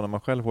sitta på när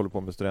man själv håller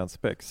på med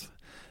studentspex.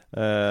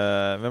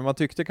 Men man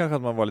tyckte kanske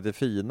att man var lite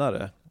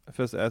finare.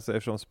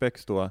 Eftersom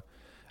spex då,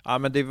 ja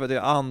men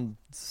det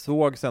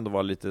ansågs ändå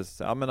vara lite,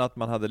 ja men att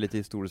man hade lite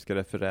historiska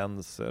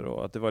referenser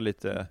och att det var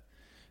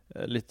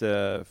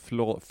lite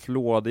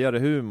flådigare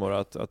humor,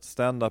 att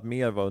stand-up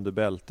mer var under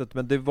bältet.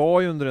 Men det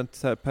var ju under en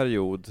så här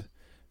period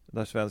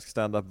där svensk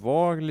stand-up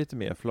var lite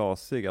mer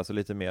flasig, alltså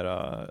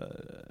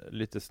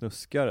lite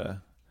snuskare.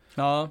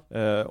 Ja.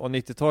 Och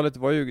 90-talet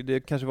var ju, det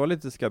kanske var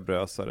lite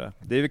skabrösare.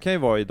 Det kan ju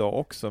vara idag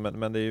också,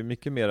 men det är ju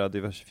mycket mer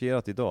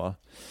diversifierat idag.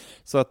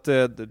 Så att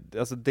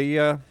alltså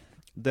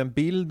den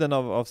bilden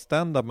av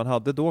stand-up man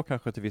hade då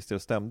kanske till viss del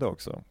stämde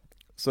också.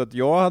 Så att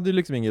jag hade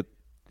liksom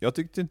jag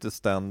tyckte inte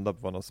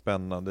stand-up var något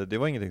spännande. Det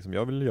var ingenting som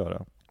jag ville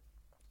göra.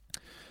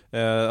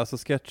 Alltså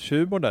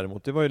sketchhumor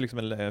däremot, det var ju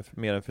liksom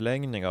mer en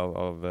förlängning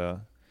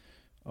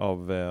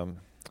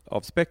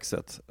av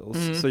spexet.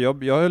 Så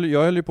jag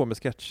höll ju på med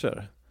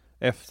sketcher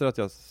efter att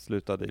jag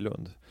slutade i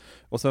Lund.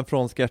 Och sen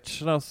från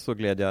sketcherna så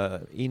gled jag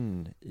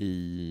in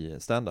i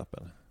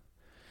stand-upen.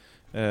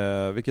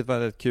 Vilket var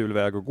en kul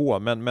väg att gå.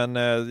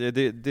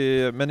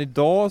 Men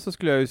idag så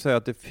skulle jag ju säga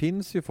att det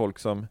finns ju folk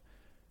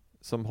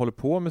som håller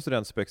på med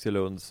studentspex i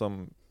Lund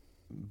som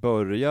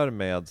börjar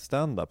med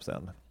stand-up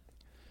sen.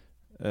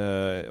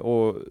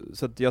 Och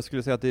så att jag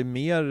skulle säga att det är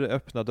mer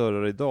öppna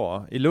dörrar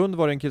idag. I Lund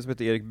var det en kille som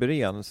heter Erik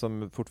Berén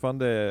som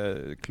fortfarande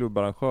är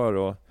klubbarrangör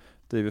och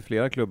driver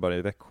flera klubbar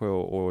i Växjö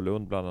och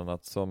Lund bland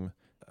annat.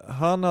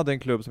 Han hade en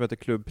klubb som heter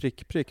Klubb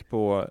Prick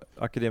på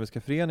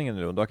Akademiska föreningen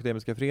i Lund. Och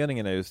Akademiska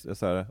föreningen är ju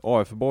så här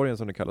AF-borgen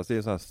som det kallas. Det är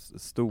en sån här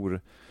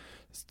stor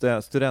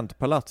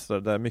studentpalats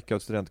där mycket av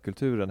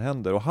studentkulturen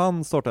händer. Och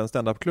han startade en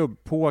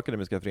stand-up-klubb på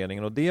Akademiska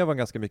föreningen och det var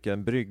ganska mycket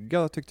en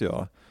brygga tyckte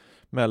jag.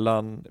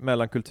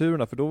 Mellan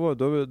kulturerna, för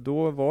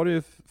då var det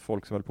ju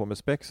folk som höll på med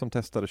spex som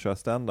testade att köra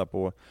stand-up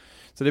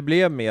så det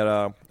blev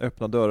mera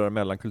öppna dörrar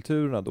mellan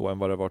kulturerna då än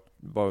vad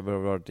det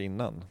varit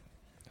innan,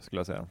 skulle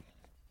jag säga.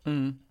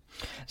 Mm.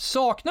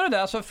 Saknar du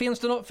det? Alltså, finns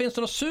det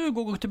något sug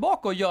att gå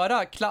tillbaka och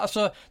göra?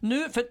 Alltså,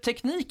 nu, för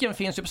tekniken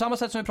finns ju på samma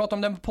sätt som vi pratar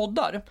om den på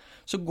poddar,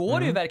 så går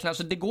det ju verkligen,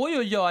 alltså, det går ju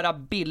att göra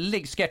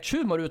billig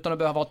sketchhumor utan att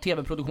behöva ha ett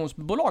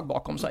tv-produktionsbolag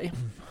bakom sig.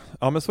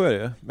 Ja, men så är det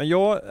ju. Men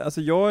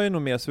jag är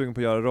nog mer sugen på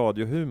att göra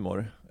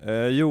radiohumor.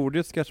 Jag gjorde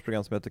ett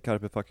sketchprogram som heter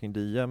Carpe fucking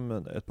Diem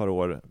ett par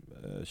år,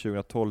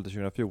 2012 till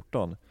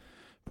 2014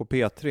 på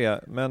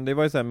P3. Men det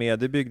var ju så här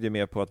det byggde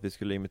mer på att vi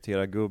skulle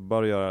imitera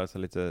gubbar och göra så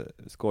lite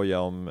skoja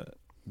om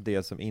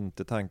det som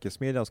inte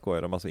tankesmedjan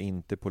skojar om, alltså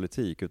inte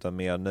politik utan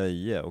mer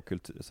nöje och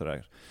kultur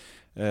sådär.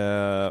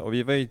 Och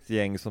vi var ett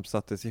gäng som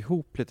sattes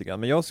ihop lite grann.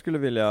 Men jag skulle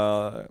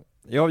vilja,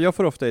 jag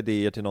får ofta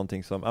idéer till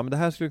någonting som, men det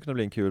här skulle kunna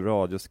bli en kul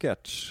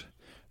radiosketch.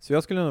 Så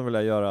jag skulle nog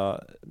vilja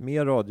göra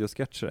mer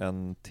radiosketcher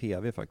än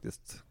tv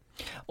faktiskt.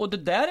 Och det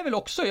där är väl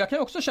också, jag kan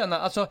också känna,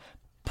 alltså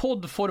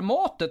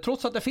poddformatet,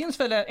 trots att det finns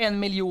väl 1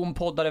 miljon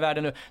poddar i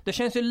världen nu, det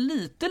känns ju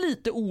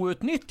lite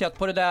outnyttjat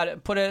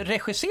på det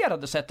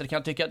regisserade sättet, kan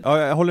jag tycka. Ja,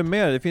 jag håller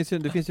med. Det finns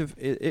ju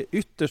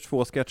ytterst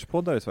få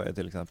sketchpoddar i Sverige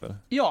till exempel.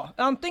 Ja,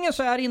 antingen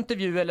så är det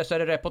intervju eller så är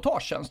det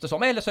reportage, känns det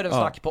som, eller så är det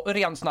en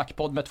ren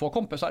snackpodd med 2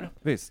 kompisar.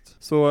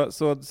 Visst.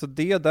 Så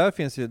det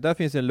där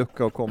finns en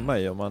lucka att komma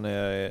i om man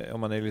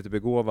är lite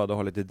begåvad och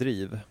har lite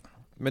driv.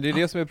 Men det är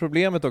det som är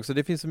problemet också.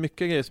 Det finns så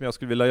mycket grejer som jag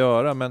skulle vilja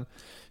göra, men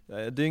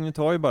dygnet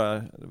tar ju bara,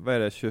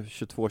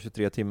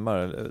 22-23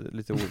 timmar,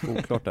 lite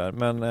oklart där.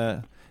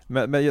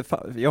 Men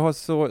jag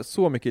har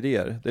så mycket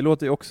idéer. Det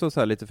låter ju också så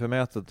här lite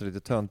förmätet och lite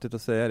töntigt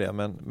att säga det,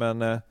 men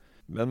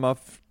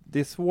det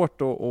är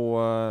svårt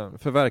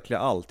att förverkliga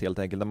allt helt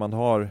enkelt när man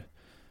har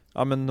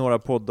några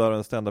poddar och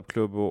en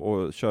stand-up-klubb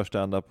och kör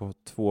stand-up på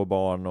 2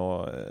 barn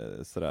och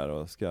sådär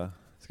och ska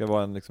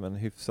vara en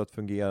hyfsat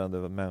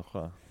fungerande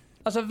människa.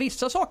 Alltså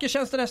vissa saker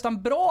känns det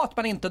nästan bra att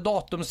man inte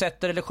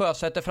datumsätter eller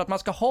sjösätter för att man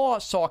ska ha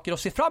saker att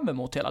se fram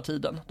emot hela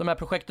tiden. De här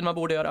projekten man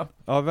borde göra.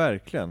 Ja,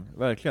 verkligen.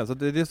 Så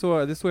det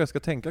är så jag ska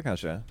tänka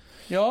kanske.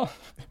 Ja.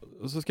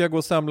 Och så ska jag gå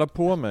och samla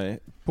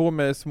på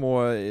mig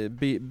små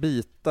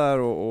bitar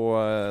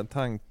och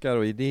tankar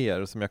och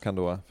idéer som jag kan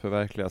då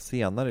förverkliga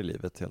senare i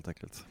livet helt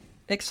enkelt.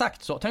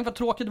 Exakt så. Tänk vad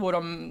tråkigt det vore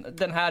om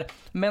den här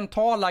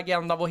mentala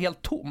agendan var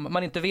helt tom.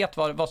 Man inte vet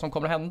vad som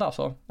kommer att hända.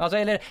 Så. Alltså,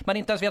 eller man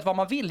inte ens vet vad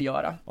man vill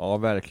göra. Ja,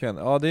 verkligen.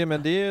 Ja, det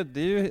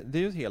är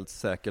ju helt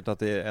säkert att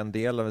det är en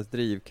del av ens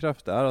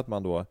drivkraft är att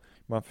man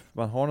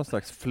har någon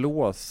slags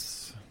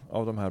flås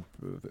av de här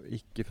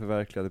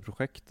icke-förverkligade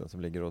projekten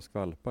som ligger och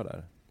skvalpar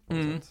där. På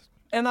något sätt.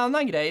 En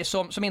annan grej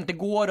som inte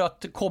går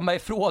att komma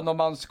ifrån om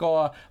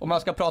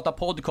man ska prata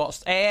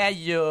podcast är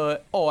ju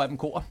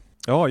AMK.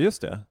 Ja,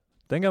 just det.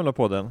 Den gamla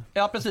podden.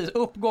 Ja, precis.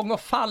 Uppgång och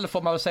fall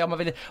får man väl säga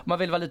om man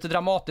vill vara lite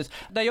dramatisk.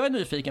 Det jag är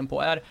nyfiken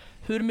på är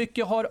hur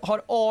mycket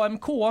har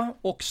AMK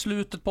och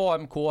slutet på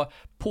AMK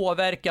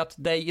påverkat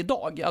dig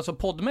idag? Alltså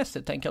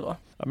poddmässigt tänker jag då.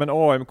 Ja, men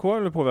AMK har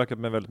väl påverkat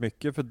mig väldigt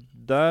mycket, för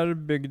där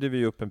byggde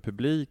vi upp en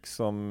publik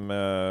som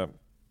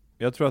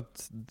jag tror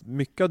att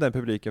mycket av den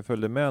publiken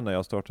följde med när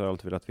jag startade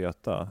Allt Velat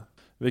Veta.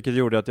 Vilket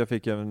gjorde att jag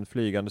fick en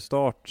flygande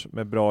start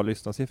med bra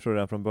lyssnarsiffror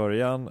redan från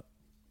början.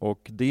 Och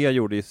det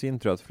gjorde i sin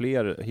tur att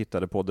fler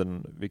hittade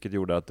podden, vilket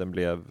gjorde att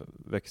den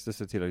växte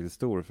sig tillräckligt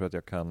stor för att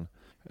jag kan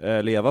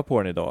leva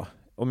på den idag.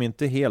 Om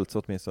inte helt,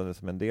 så åtminstone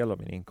som en del av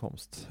min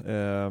inkomst.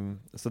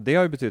 Så det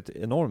har ju betytt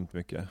enormt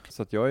mycket.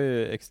 Så att jag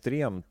är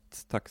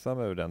extremt tacksam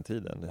över den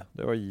tiden.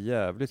 Det var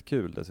jävligt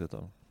kul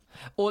dessutom.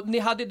 Och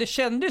det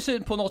kändes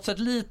ju på något sätt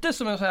lite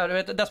som en sån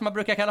här, det som man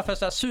brukar kalla för en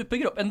sån här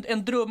supergrupp,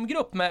 en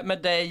drömgrupp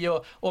med dig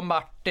och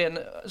Martin.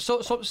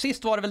 Så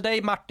sist var det väl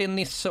dig, Martin,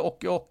 Nisse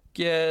och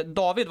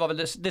David var väl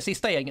det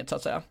sista gänget så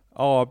att säga.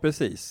 Ja,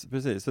 precis.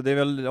 Så det är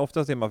väl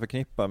oftast det man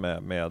förknippar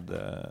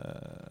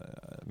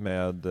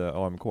med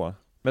AMK.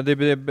 Men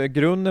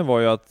grunden var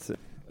ju att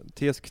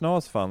TS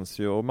Knas fanns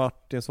ju, och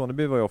Martin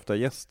Soneby var ju ofta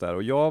gäst där,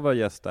 och jag var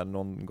gäst där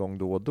någon gång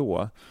då och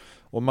då.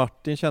 Och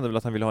Martin kände väl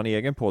att han ville ha en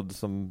egen podd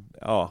som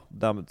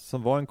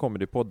var en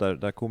comedypodd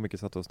där komiker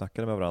satt och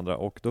snackade med varandra.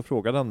 Och då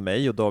frågade han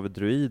mig och David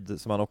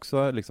Druid, som han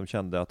också liksom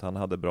kände att han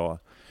hade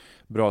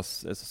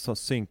som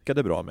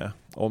synkade bra med,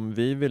 om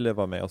vi ville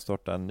vara med och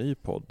starta en ny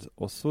podd.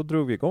 Och så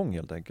drog vi igång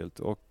helt enkelt.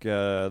 Och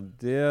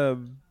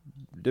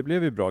det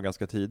blev ju bra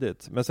ganska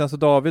tidigt. Men sen så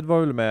David var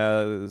väl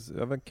med,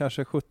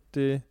 kanske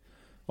 70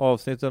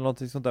 avsnitt eller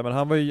någonting sånt där, men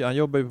han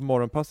jobbar ju på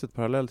morgonpasset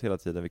parallellt hela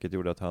tiden, vilket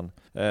gjorde att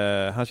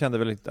han kände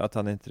väl att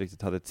han inte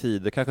riktigt hade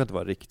tid. Det kanske inte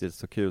var riktigt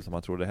så kul som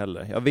han trodde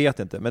heller. Jag vet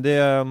inte, men det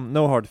är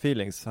no hard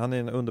feelings. Han är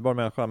en underbar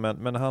människa,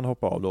 men han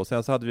hoppade av då.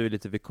 Sen så hade vi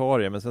lite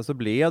vikarier, men sen så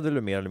blev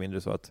det mer eller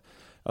mindre så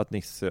att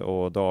Nisse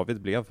och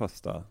David blev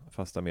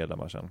fasta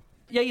medlemmar sen.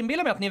 Jag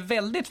inbillar mig att ni är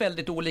väldigt,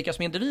 väldigt olika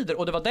som individer,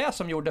 och det var det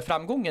som gjorde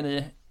framgången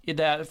i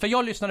det. För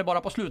jag lyssnade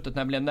bara på slutet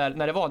nämligen,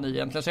 när det var ni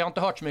egentligen, så jag har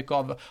inte hört så mycket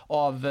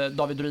av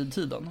David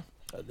Druid-tiden.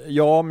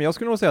 Ja, men jag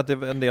skulle nog säga att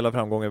en del av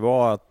framgången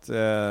var att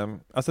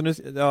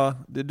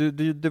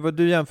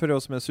du jämförde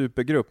oss med en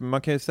supergrupp, men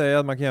man kan ju säga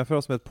att man kan jämföra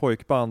oss med ett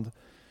pojkband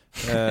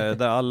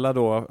där alla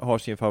då har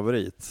sin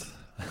favorit.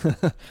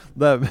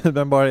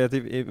 Men bara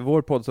i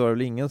vår podd så var det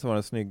väl ingen som var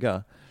den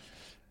snygga.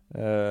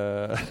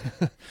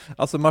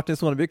 Alltså Martin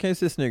Soneby kan ju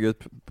se snygg ut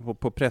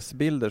på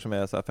pressbilder som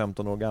är så här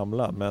 15 år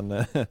gamla,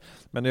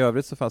 men i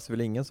övrigt så fanns det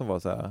väl ingen som var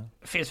så här.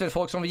 Finns väl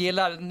folk som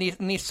gillar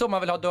Nisse om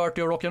man vill ha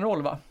dirty och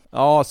rock'n'roll, va?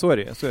 Ja, så är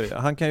det.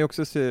 Han kan ju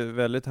också se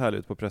väldigt härlig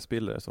ut på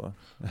pressbilder så.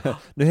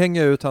 Nu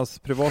hänger jag ut hans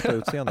privata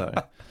utseende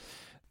här.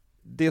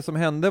 Det som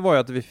hände var ju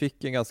att vi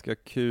fick en ganska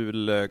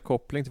kul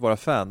koppling till våra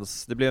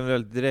fans. Det blev en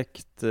väldigt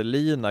direkt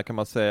lina kan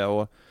man säga,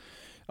 och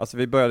alltså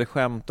vi började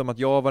skämta om att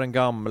jag var den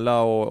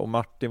gamla och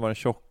Martin var den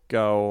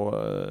tjocka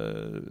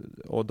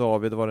och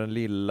David var den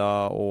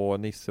lilla och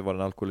Nisse var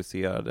den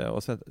alkoholiserade.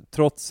 Och sen,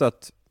 trots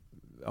att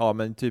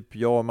men typ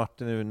jag och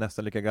Martin är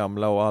nästan lika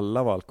gamla och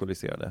alla var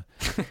alkoholiserade.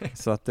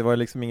 Så att det var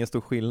liksom ingen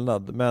stor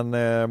skillnad.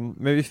 Men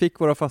vi fick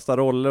våra fasta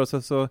roller, och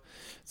så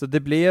det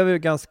blev ju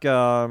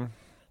ganska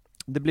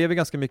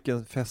mycket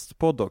en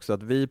festpodd också,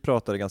 att vi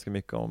pratade ganska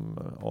mycket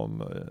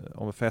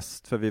om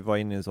fest, för vi var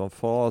inne i en sån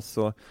fas,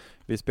 och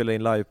vi spelade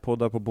in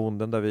livepoddar på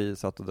Bonden där vi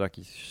satt och drack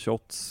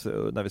shots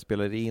när vi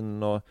spelade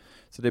in, och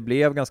så det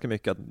blev ganska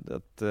mycket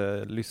att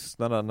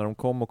lyssnarna, när de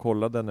kom och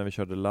kollade när vi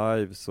körde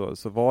live,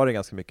 så var det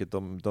ganska mycket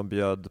de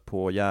bjöd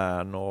på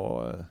järn,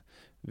 och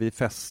vi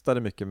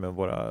festade mycket med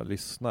våra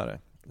lyssnare.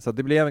 Så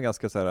det blev en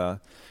ganska så här,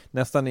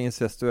 nästan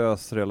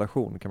incestuös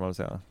relation kan man väl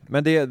säga.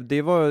 Men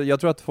det var, jag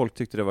tror att folk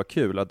tyckte det var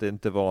kul att det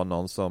inte var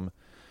någon som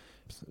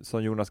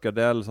Jonas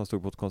Gardell som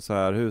stod på ett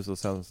konserthus och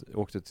sen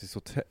åkte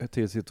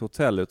till sitt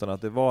hotell, utan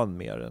att det var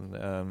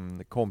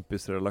en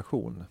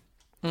kompisrelation.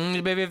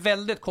 Det blev ju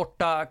väldigt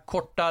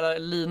korta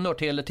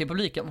linor till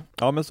publiken.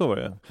 Ja, men så var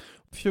det.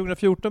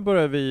 2014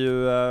 började vi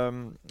ju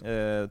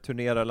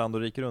turnera land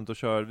och rike runt och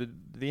köra.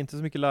 Vi är inte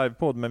så mycket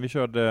livepodd, men vi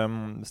körde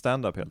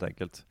stand-up helt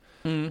enkelt.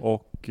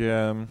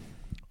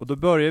 Och då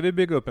började vi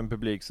bygga upp en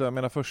publik. Så jag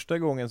menar, första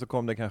gången så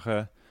kom det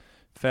kanske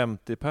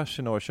 50 pers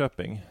i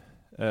Norrköping.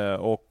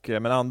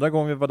 Men andra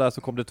gången vi var där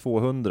så kom det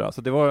 200.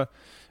 Så det var,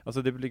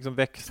 alltså det liksom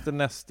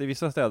växte i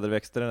vissa städer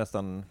växte det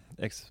nästan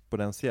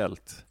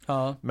exponentiellt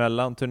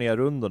mellan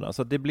turnérundorna.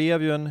 Så det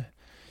blev ju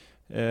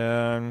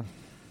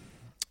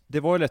det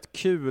var ett rätt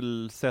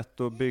kul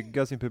sätt att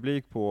bygga sin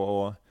publik på,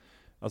 och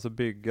alltså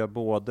bygga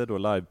både då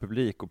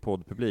livepublik och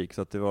poddpublik,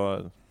 så att det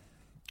var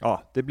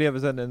det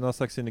blev någon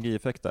slags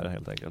synergieffekt där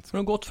helt enkelt. Du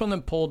har gått från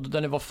en podd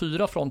där ni var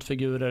 4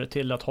 frontfigurer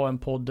till att ha en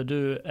podd där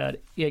du är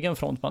egen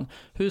frontman.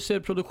 Hur ser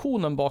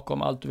produktionen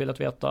bakom Allt du velat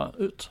veta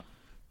ut?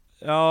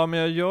 Ja, men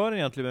jag gör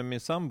egentligen med min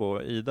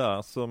sambo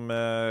Ida som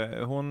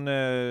hon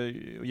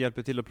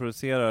hjälper till att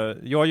producera.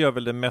 Jag gör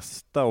väl det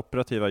mesta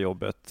operativa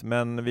jobbet,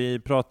 men vi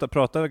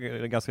pratar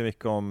ganska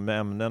mycket om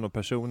ämnen och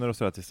personer och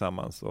sådär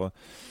tillsammans.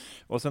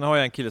 Och sen har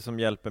jag en kille som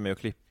hjälper mig att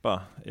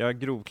klippa. Jag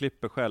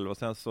grovklipper själv och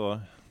sen så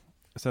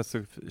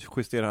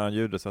justerar han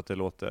ljudet så att det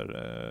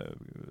låter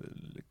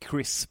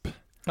crisp.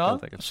 Ja,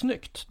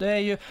 snyggt. Det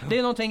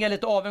är någonting jag är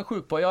lite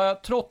avundsjuk på.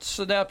 Trots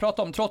det jag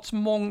pratar om, trots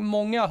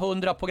många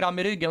 100 program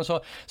i ryggen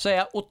så är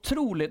jag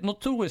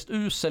notoriskt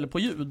usel på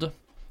ljud.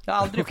 Jag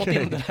har aldrig fått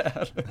in det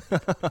här.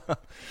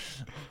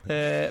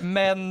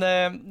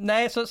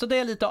 Nej, så det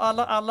är lite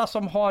alla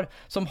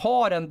som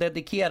har en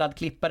dedikerad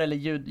klippare eller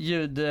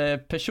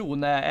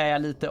ljudperson är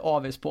jag lite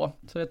avis på.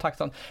 Så det är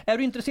tacksamt. Är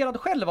du intresserad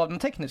själv av den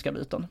tekniska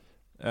biten?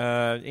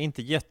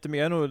 Inte jättemycket,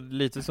 jag är nog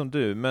lite som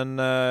du, men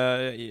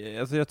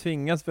alltså jag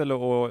tvingas väl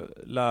att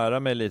lära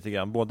mig lite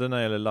grann, både när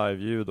det gäller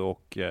live-ljud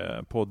och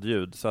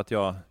poddljud, så att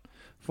jag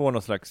får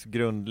någon slags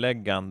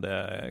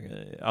grundläggande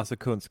alltså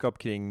kunskap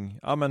kring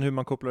men hur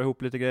man kopplar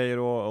ihop lite grejer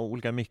och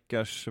olika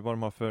mickars, vad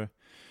de har för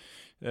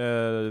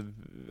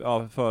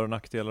för- och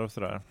nackdelar och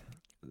sådär.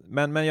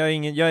 Men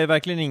jag är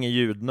verkligen ingen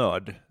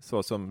ljudnörd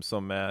så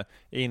som är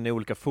inne i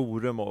olika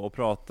forum och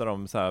pratar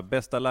om så här,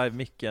 bästa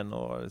live-micken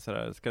och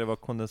sådär. Ska det vara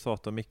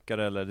kondensatormickar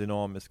eller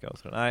dynamiska och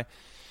sådär.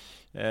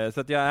 Nej.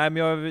 Så att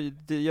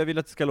jag vill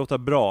att det ska låta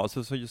bra,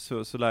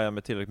 så lär jag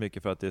mig tillräckligt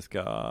mycket för att det ska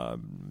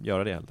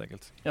göra det helt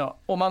enkelt. Ja,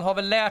 och man har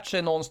väl lärt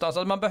sig någonstans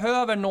att man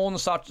behöver någon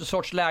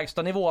sorts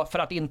lägsta nivå för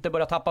att inte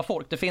börja tappa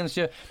folk. Det finns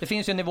ju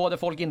en nivå där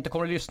folk inte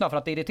kommer att lyssna för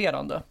att det är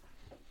irriterande.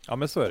 Ja,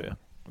 men så är det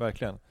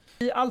verkligen.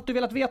 I allt du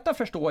velat veta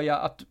förstår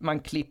jag att man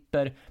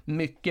klipper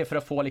mycket för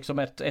att få liksom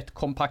ett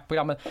kompakt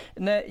program.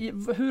 Men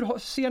hur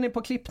ser ni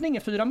på klippning i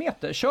 4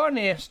 meter? Kör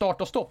ni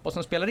start och stopp och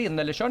sen spelar in,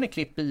 eller kör ni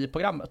klipp i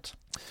programmet?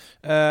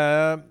 Det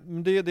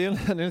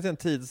är en liten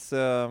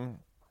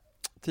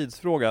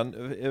tidsfråga.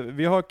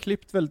 Vi har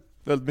klippt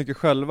väldigt mycket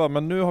själva,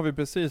 men nu har vi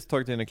precis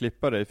tagit in en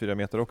klippare i 4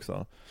 meter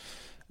också.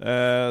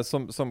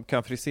 Som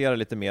kan frisera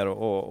lite mer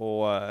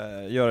och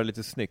göra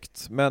lite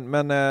snyggt.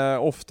 Men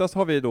oftast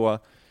har vi då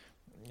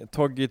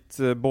tagit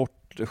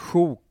bort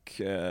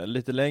sjok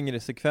lite längre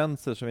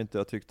sekvenser som vi inte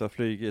har tyckt har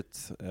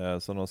flygit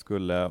som de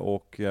skulle,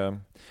 och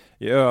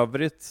i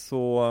övrigt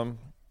så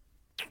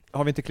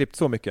har vi inte klippt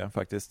så mycket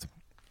faktiskt.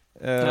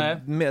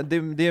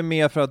 Det är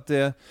mer för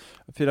att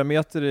 4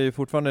 meter är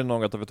fortfarande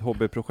något av ett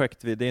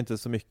hobbyprojekt. Det är inte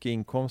så mycket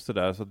inkomster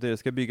där, så det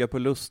ska bygga på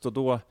lust, och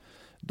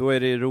då är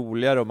det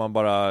roligare om man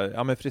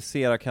bara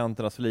friserar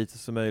kanterna så lite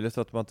som möjligt,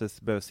 så att man inte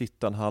behöver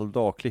sitta en halv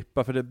dag och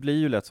klippa. För det blir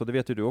ju lätt så, det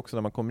vet ju du också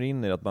när man kommer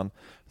in i det, att man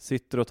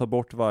sitter och tar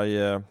bort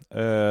varje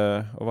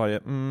och varje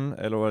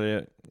eller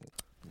varje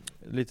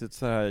lite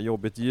så här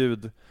jobbigt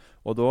ljud,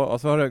 och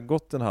så har det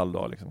gått en halv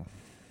dag liksom.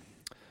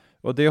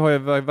 Och det har ju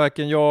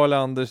varken jag eller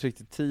Anders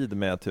riktigt tid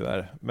med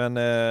tyvärr. Men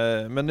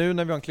nu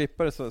när vi har en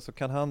klippare så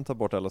kan han ta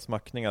bort alla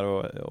smackningar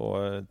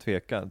och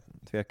tvekan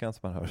som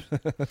man hör.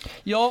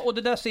 Ja, och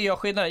det där ser jag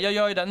skillnaden. Jag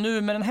gör ju det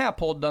nu med den här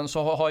podden,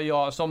 så har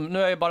jag nu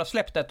har jag bara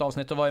släppt ett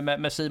avsnitt och var ju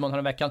med Simon här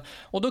en veckan.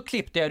 Och då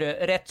klippte jag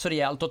det rätt så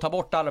rejält och ta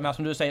bort alla de här,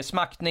 som du säger,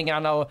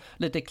 smackningarna och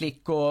lite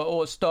klick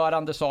och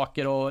störande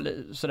saker och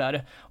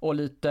sådär. Och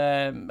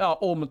lite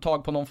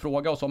omtag på någon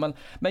fråga och så.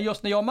 Men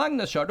just när jag och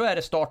Magnus kör, då är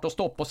det start och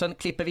stopp och sen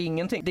klipper vi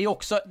ingenting. Det är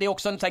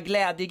också en sån här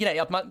glädjegrej.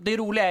 Att det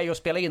roliga är ju att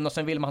spela in och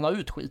sen vill man ha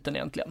ut skiten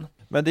egentligen.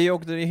 Men det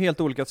är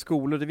helt olika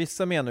skolor.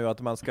 Vissa menar ju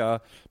att man ska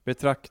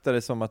betrakta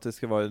det som att det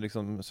ska vara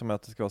liksom, som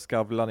att det ska vara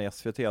Skavlan i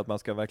SVT, att man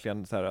ska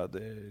verkligen så här,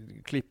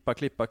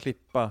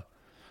 klippa.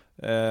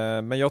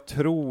 Men jag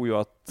tror ju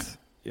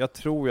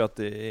att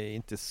det är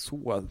inte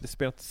så, det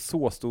spelar inte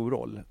så stor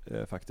roll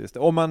faktiskt.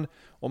 Om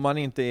man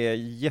inte är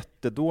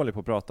jättedålig på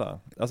att prata.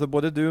 Alltså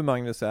både du och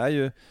Magnus är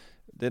ju,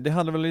 det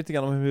handlar väl lite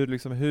grann om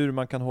hur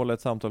man kan hålla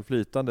ett samtal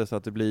flytande så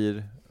att det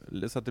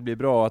blir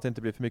bra, att det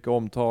inte blir för mycket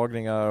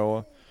omtagningar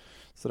och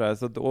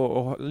sådär.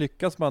 Och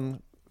lyckas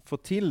man få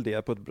till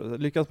det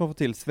lyckas man få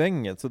till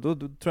svänget, så då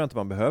tror jag inte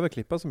man behöver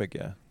klippa så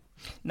mycket.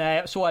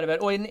 Nej, så är det väl.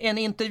 Och en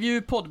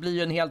intervjupodd blir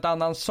ju en helt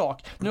annan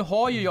sak. Nu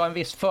har ju jag en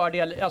viss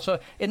fördel, alltså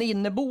en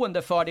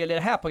inneboende fördel i det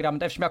här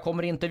programmet, eftersom jag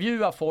kommer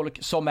intervjua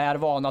folk som är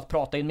vana att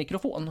prata i en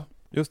mikrofon.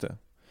 Just det,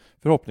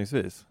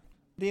 förhoppningsvis.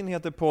 Din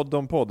heter Podd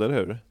om podd, eller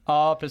hur?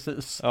 Ja,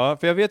 precis. Ja,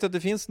 för jag vet att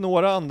det finns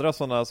några andra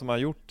sådana som har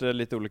gjort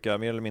lite olika,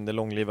 mer eller mindre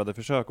långlivade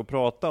försök att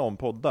prata om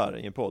poddar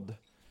i en podd.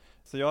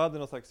 Så jag hade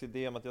någon slags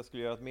idé om att jag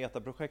skulle göra ett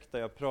metaprojekt där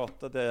jag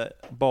pratade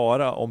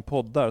bara om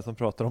poddar som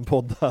pratar om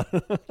poddar.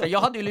 Jag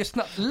hade ju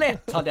lyssnat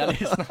på det.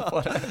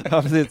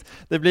 Ja, precis.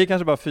 Det blir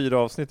kanske bara 4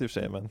 avsnitt i och för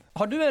sig, men...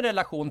 Har du en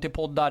relation till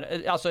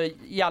poddar, alltså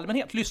i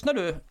allmänhet? Lyssnar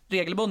du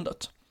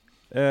regelbundet?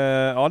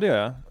 Ja, det gör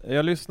jag.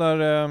 Jag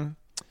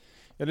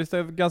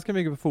lyssnar ganska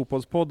mycket på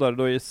fotbollspoddar,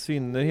 då i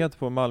synnerhet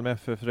på Malmö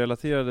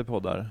FF-relaterade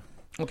poddar.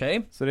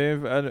 Okej. Så det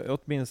är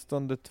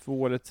åtminstone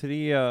 2 eller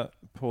 3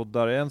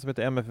 poddar. En som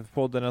heter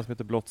MFF-podden, en som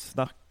heter Blått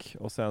snack.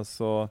 Och sen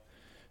så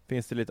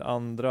finns det lite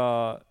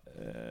andra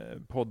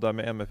poddar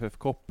med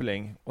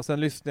MFF-koppling. Och sen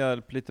lyssnar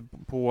jag lite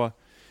på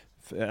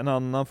en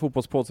annan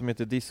fotbollspodd som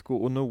heter Disco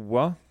och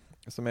Noah,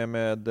 som är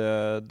med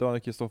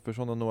Daniel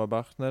Kristoffersson och Noah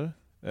Bachner.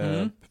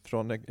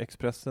 Från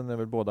Expressen är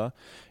väl båda.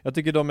 Jag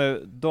tycker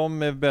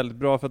de är väldigt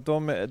bra, för att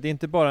det är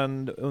inte bara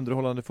en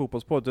underhållande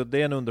fotbollspodd,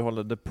 det är en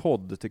underhållande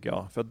podd tycker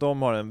jag, för att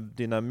de har en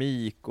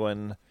dynamik och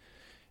en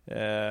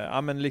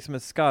men liksom en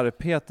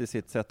skarphet i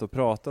sitt sätt att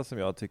prata som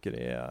jag tycker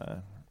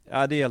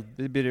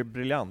det blir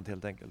briljant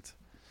helt enkelt.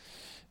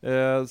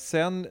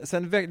 Sen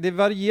det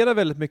varierar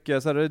väldigt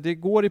mycket, så här, det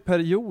går i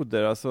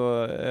perioder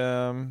alltså,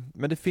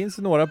 men det finns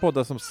några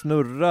poddar som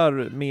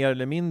snurrar mer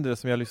eller mindre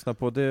som jag lyssnar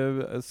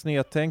på.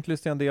 Snedtänk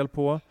lyssnar jag en del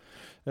på,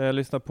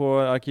 lyssnar på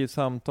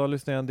Arkivsamtal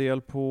lyssnar jag en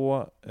del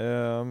på,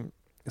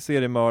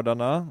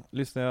 Seriemördarna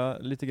lyssnar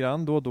jag lite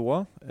grann då och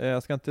då.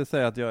 Jag ska inte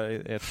säga att jag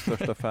är ert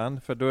största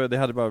fan, för det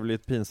hade bara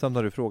blivit pinsamt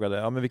när du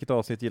frågade men vilket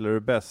avsnitt gillar du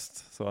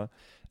bäst, så.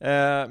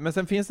 Men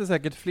sen finns det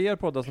säkert fler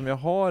poddar som jag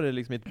har i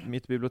liksom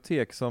mitt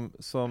bibliotek som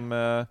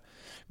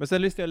men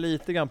sen lyssnar jag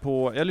lite grann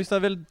på, jag lyssnar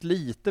väldigt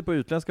lite på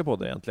utländska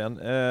poddar egentligen.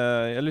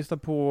 Jag lyssnar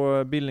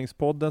på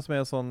Bildningspodden som är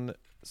en sån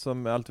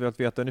som jag alltid velat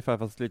veta ungefär,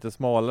 fast lite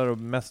smalare och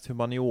mest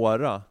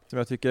humaniora, som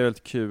jag tycker är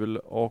väldigt kul,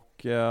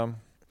 och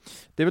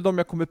det är väl de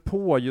jag kommer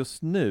på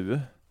just nu.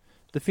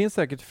 Det finns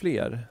säkert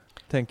fler,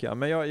 tänker jag,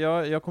 men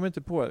jag kommer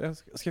inte på.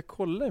 Jag ska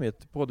kolla i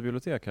mitt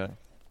poddbibliotek här.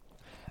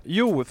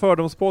 Jo,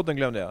 Fördomspodden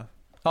glömde jag.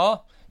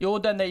 Ja, jo,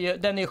 den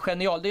är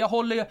genial. Jag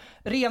håller ju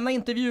rena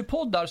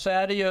intervjupoddar, så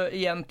är det ju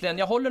egentligen,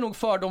 jag håller nog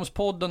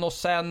Fördomspodden och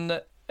sen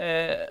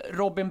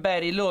Robin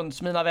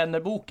Berglunds Mina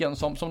vänner-boken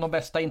som de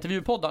bästa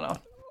intervjupoddarna.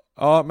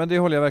 Ja, men det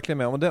håller jag verkligen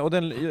med om. Och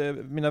den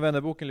Mina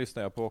vänner-boken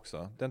lyssnar jag på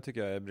också. Den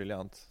tycker jag är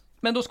briljant.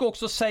 Men då ska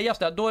också sägas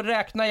det, då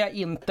räknar jag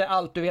inte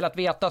Allt du velat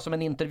veta som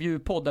en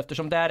intervjupodd,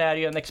 eftersom där är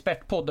ju en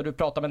expertpodd där du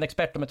pratar med en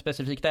expert om ett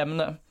specifikt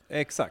ämne.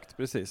 Exakt,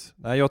 precis.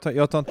 Nej,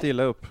 jag tar inte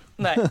illa upp.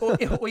 Nej,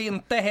 och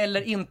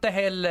inte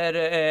heller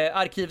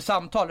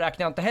Arkivsamtal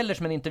räknar jag inte heller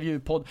som en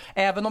intervjupodd.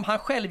 Även om han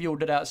själv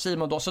gjorde det,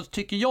 Simon då, så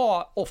tycker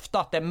jag ofta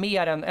att det är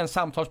mer en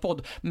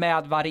samtalspodd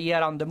med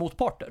varierande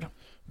motparter.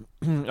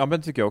 Ja, men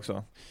det tycker jag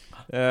också.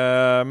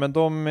 Men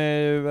de är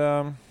ju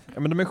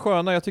men de är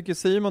sköna. Jag tycker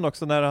Simon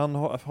också, när han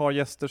har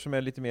gäster som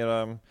är lite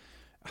mer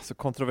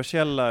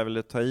kontroversiella, är väl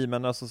att ta i,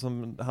 men alltså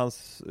som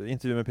hans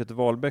intervju med Peter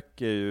Wahlbeck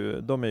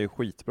de är ju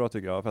skitbra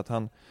tycker jag, för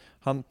att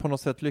han på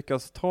något sätt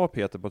lyckas ta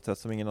Peter på ett sätt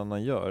som ingen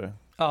annan gör.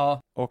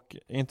 Ja. Och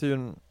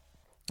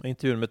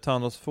intervjun med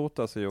Thanos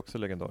Fotas är ju också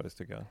legendarisk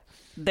tycker jag.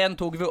 Den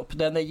tog vi upp,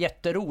 den är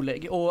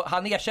jätterolig. Och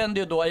han erkände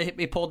ju då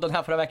i podden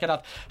här förra veckan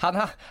att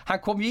han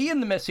kom ju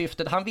in med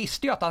syftet. Han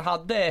visste ju att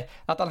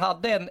han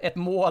hade ett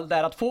mål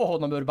där att få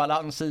honom ur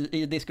balans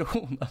i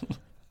diskussionen.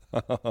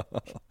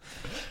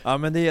 Ja,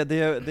 men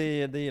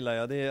det gillar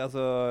jag. Det är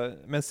alltså,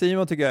 men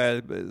Simon tycker jag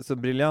är så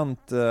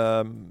briljant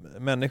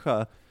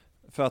människa,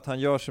 för att han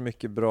gör så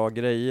mycket bra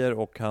grejer,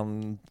 och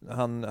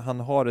han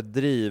har ett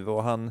driv,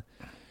 och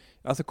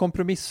alltså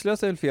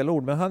kompromisslös är väl fel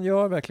ord, men han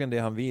gör verkligen det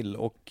han vill,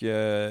 och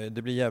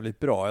det blir jävligt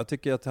bra. Jag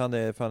tycker att han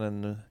är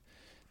fan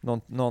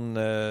någon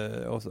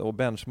att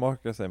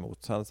benchmarka sig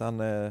mot. Han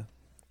är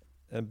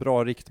en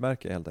bra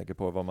riktmärke helt enkelt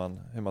på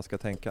hur man ska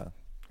tänka.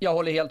 Jag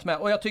håller helt med.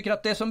 Och jag tycker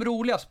att det är som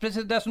roligast,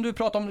 precis det som du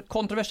pratar om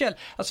kontroversiellt,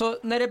 alltså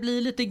när det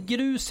blir lite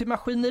grus i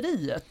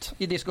maskineriet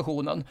i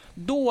diskussionen,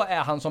 då är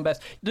han som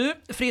bäst. Du,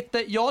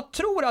 Fritte, jag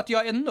tror att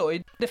jag är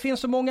nöjd. Det finns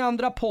så många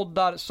andra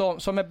poddar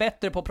som är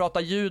bättre på att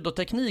prata ljud och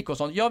teknik och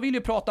sånt. Jag vill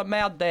ju prata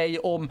med dig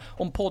om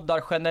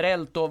poddar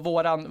generellt och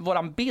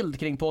våran bild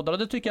kring poddar, och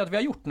det tycker jag att vi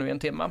har gjort nu i en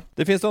timme.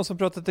 Det finns de som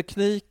pratar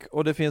teknik,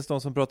 och det finns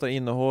de som pratar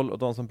innehåll, och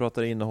de som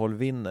pratar innehåll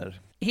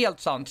vinner. Helt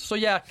sant. Så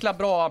jäkla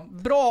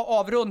bra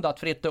avrundat,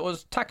 Fritte, och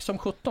tack som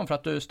 17 för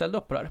att du ställde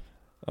upp på det här.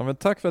 Ja, men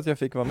tack för att jag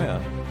fick vara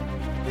med.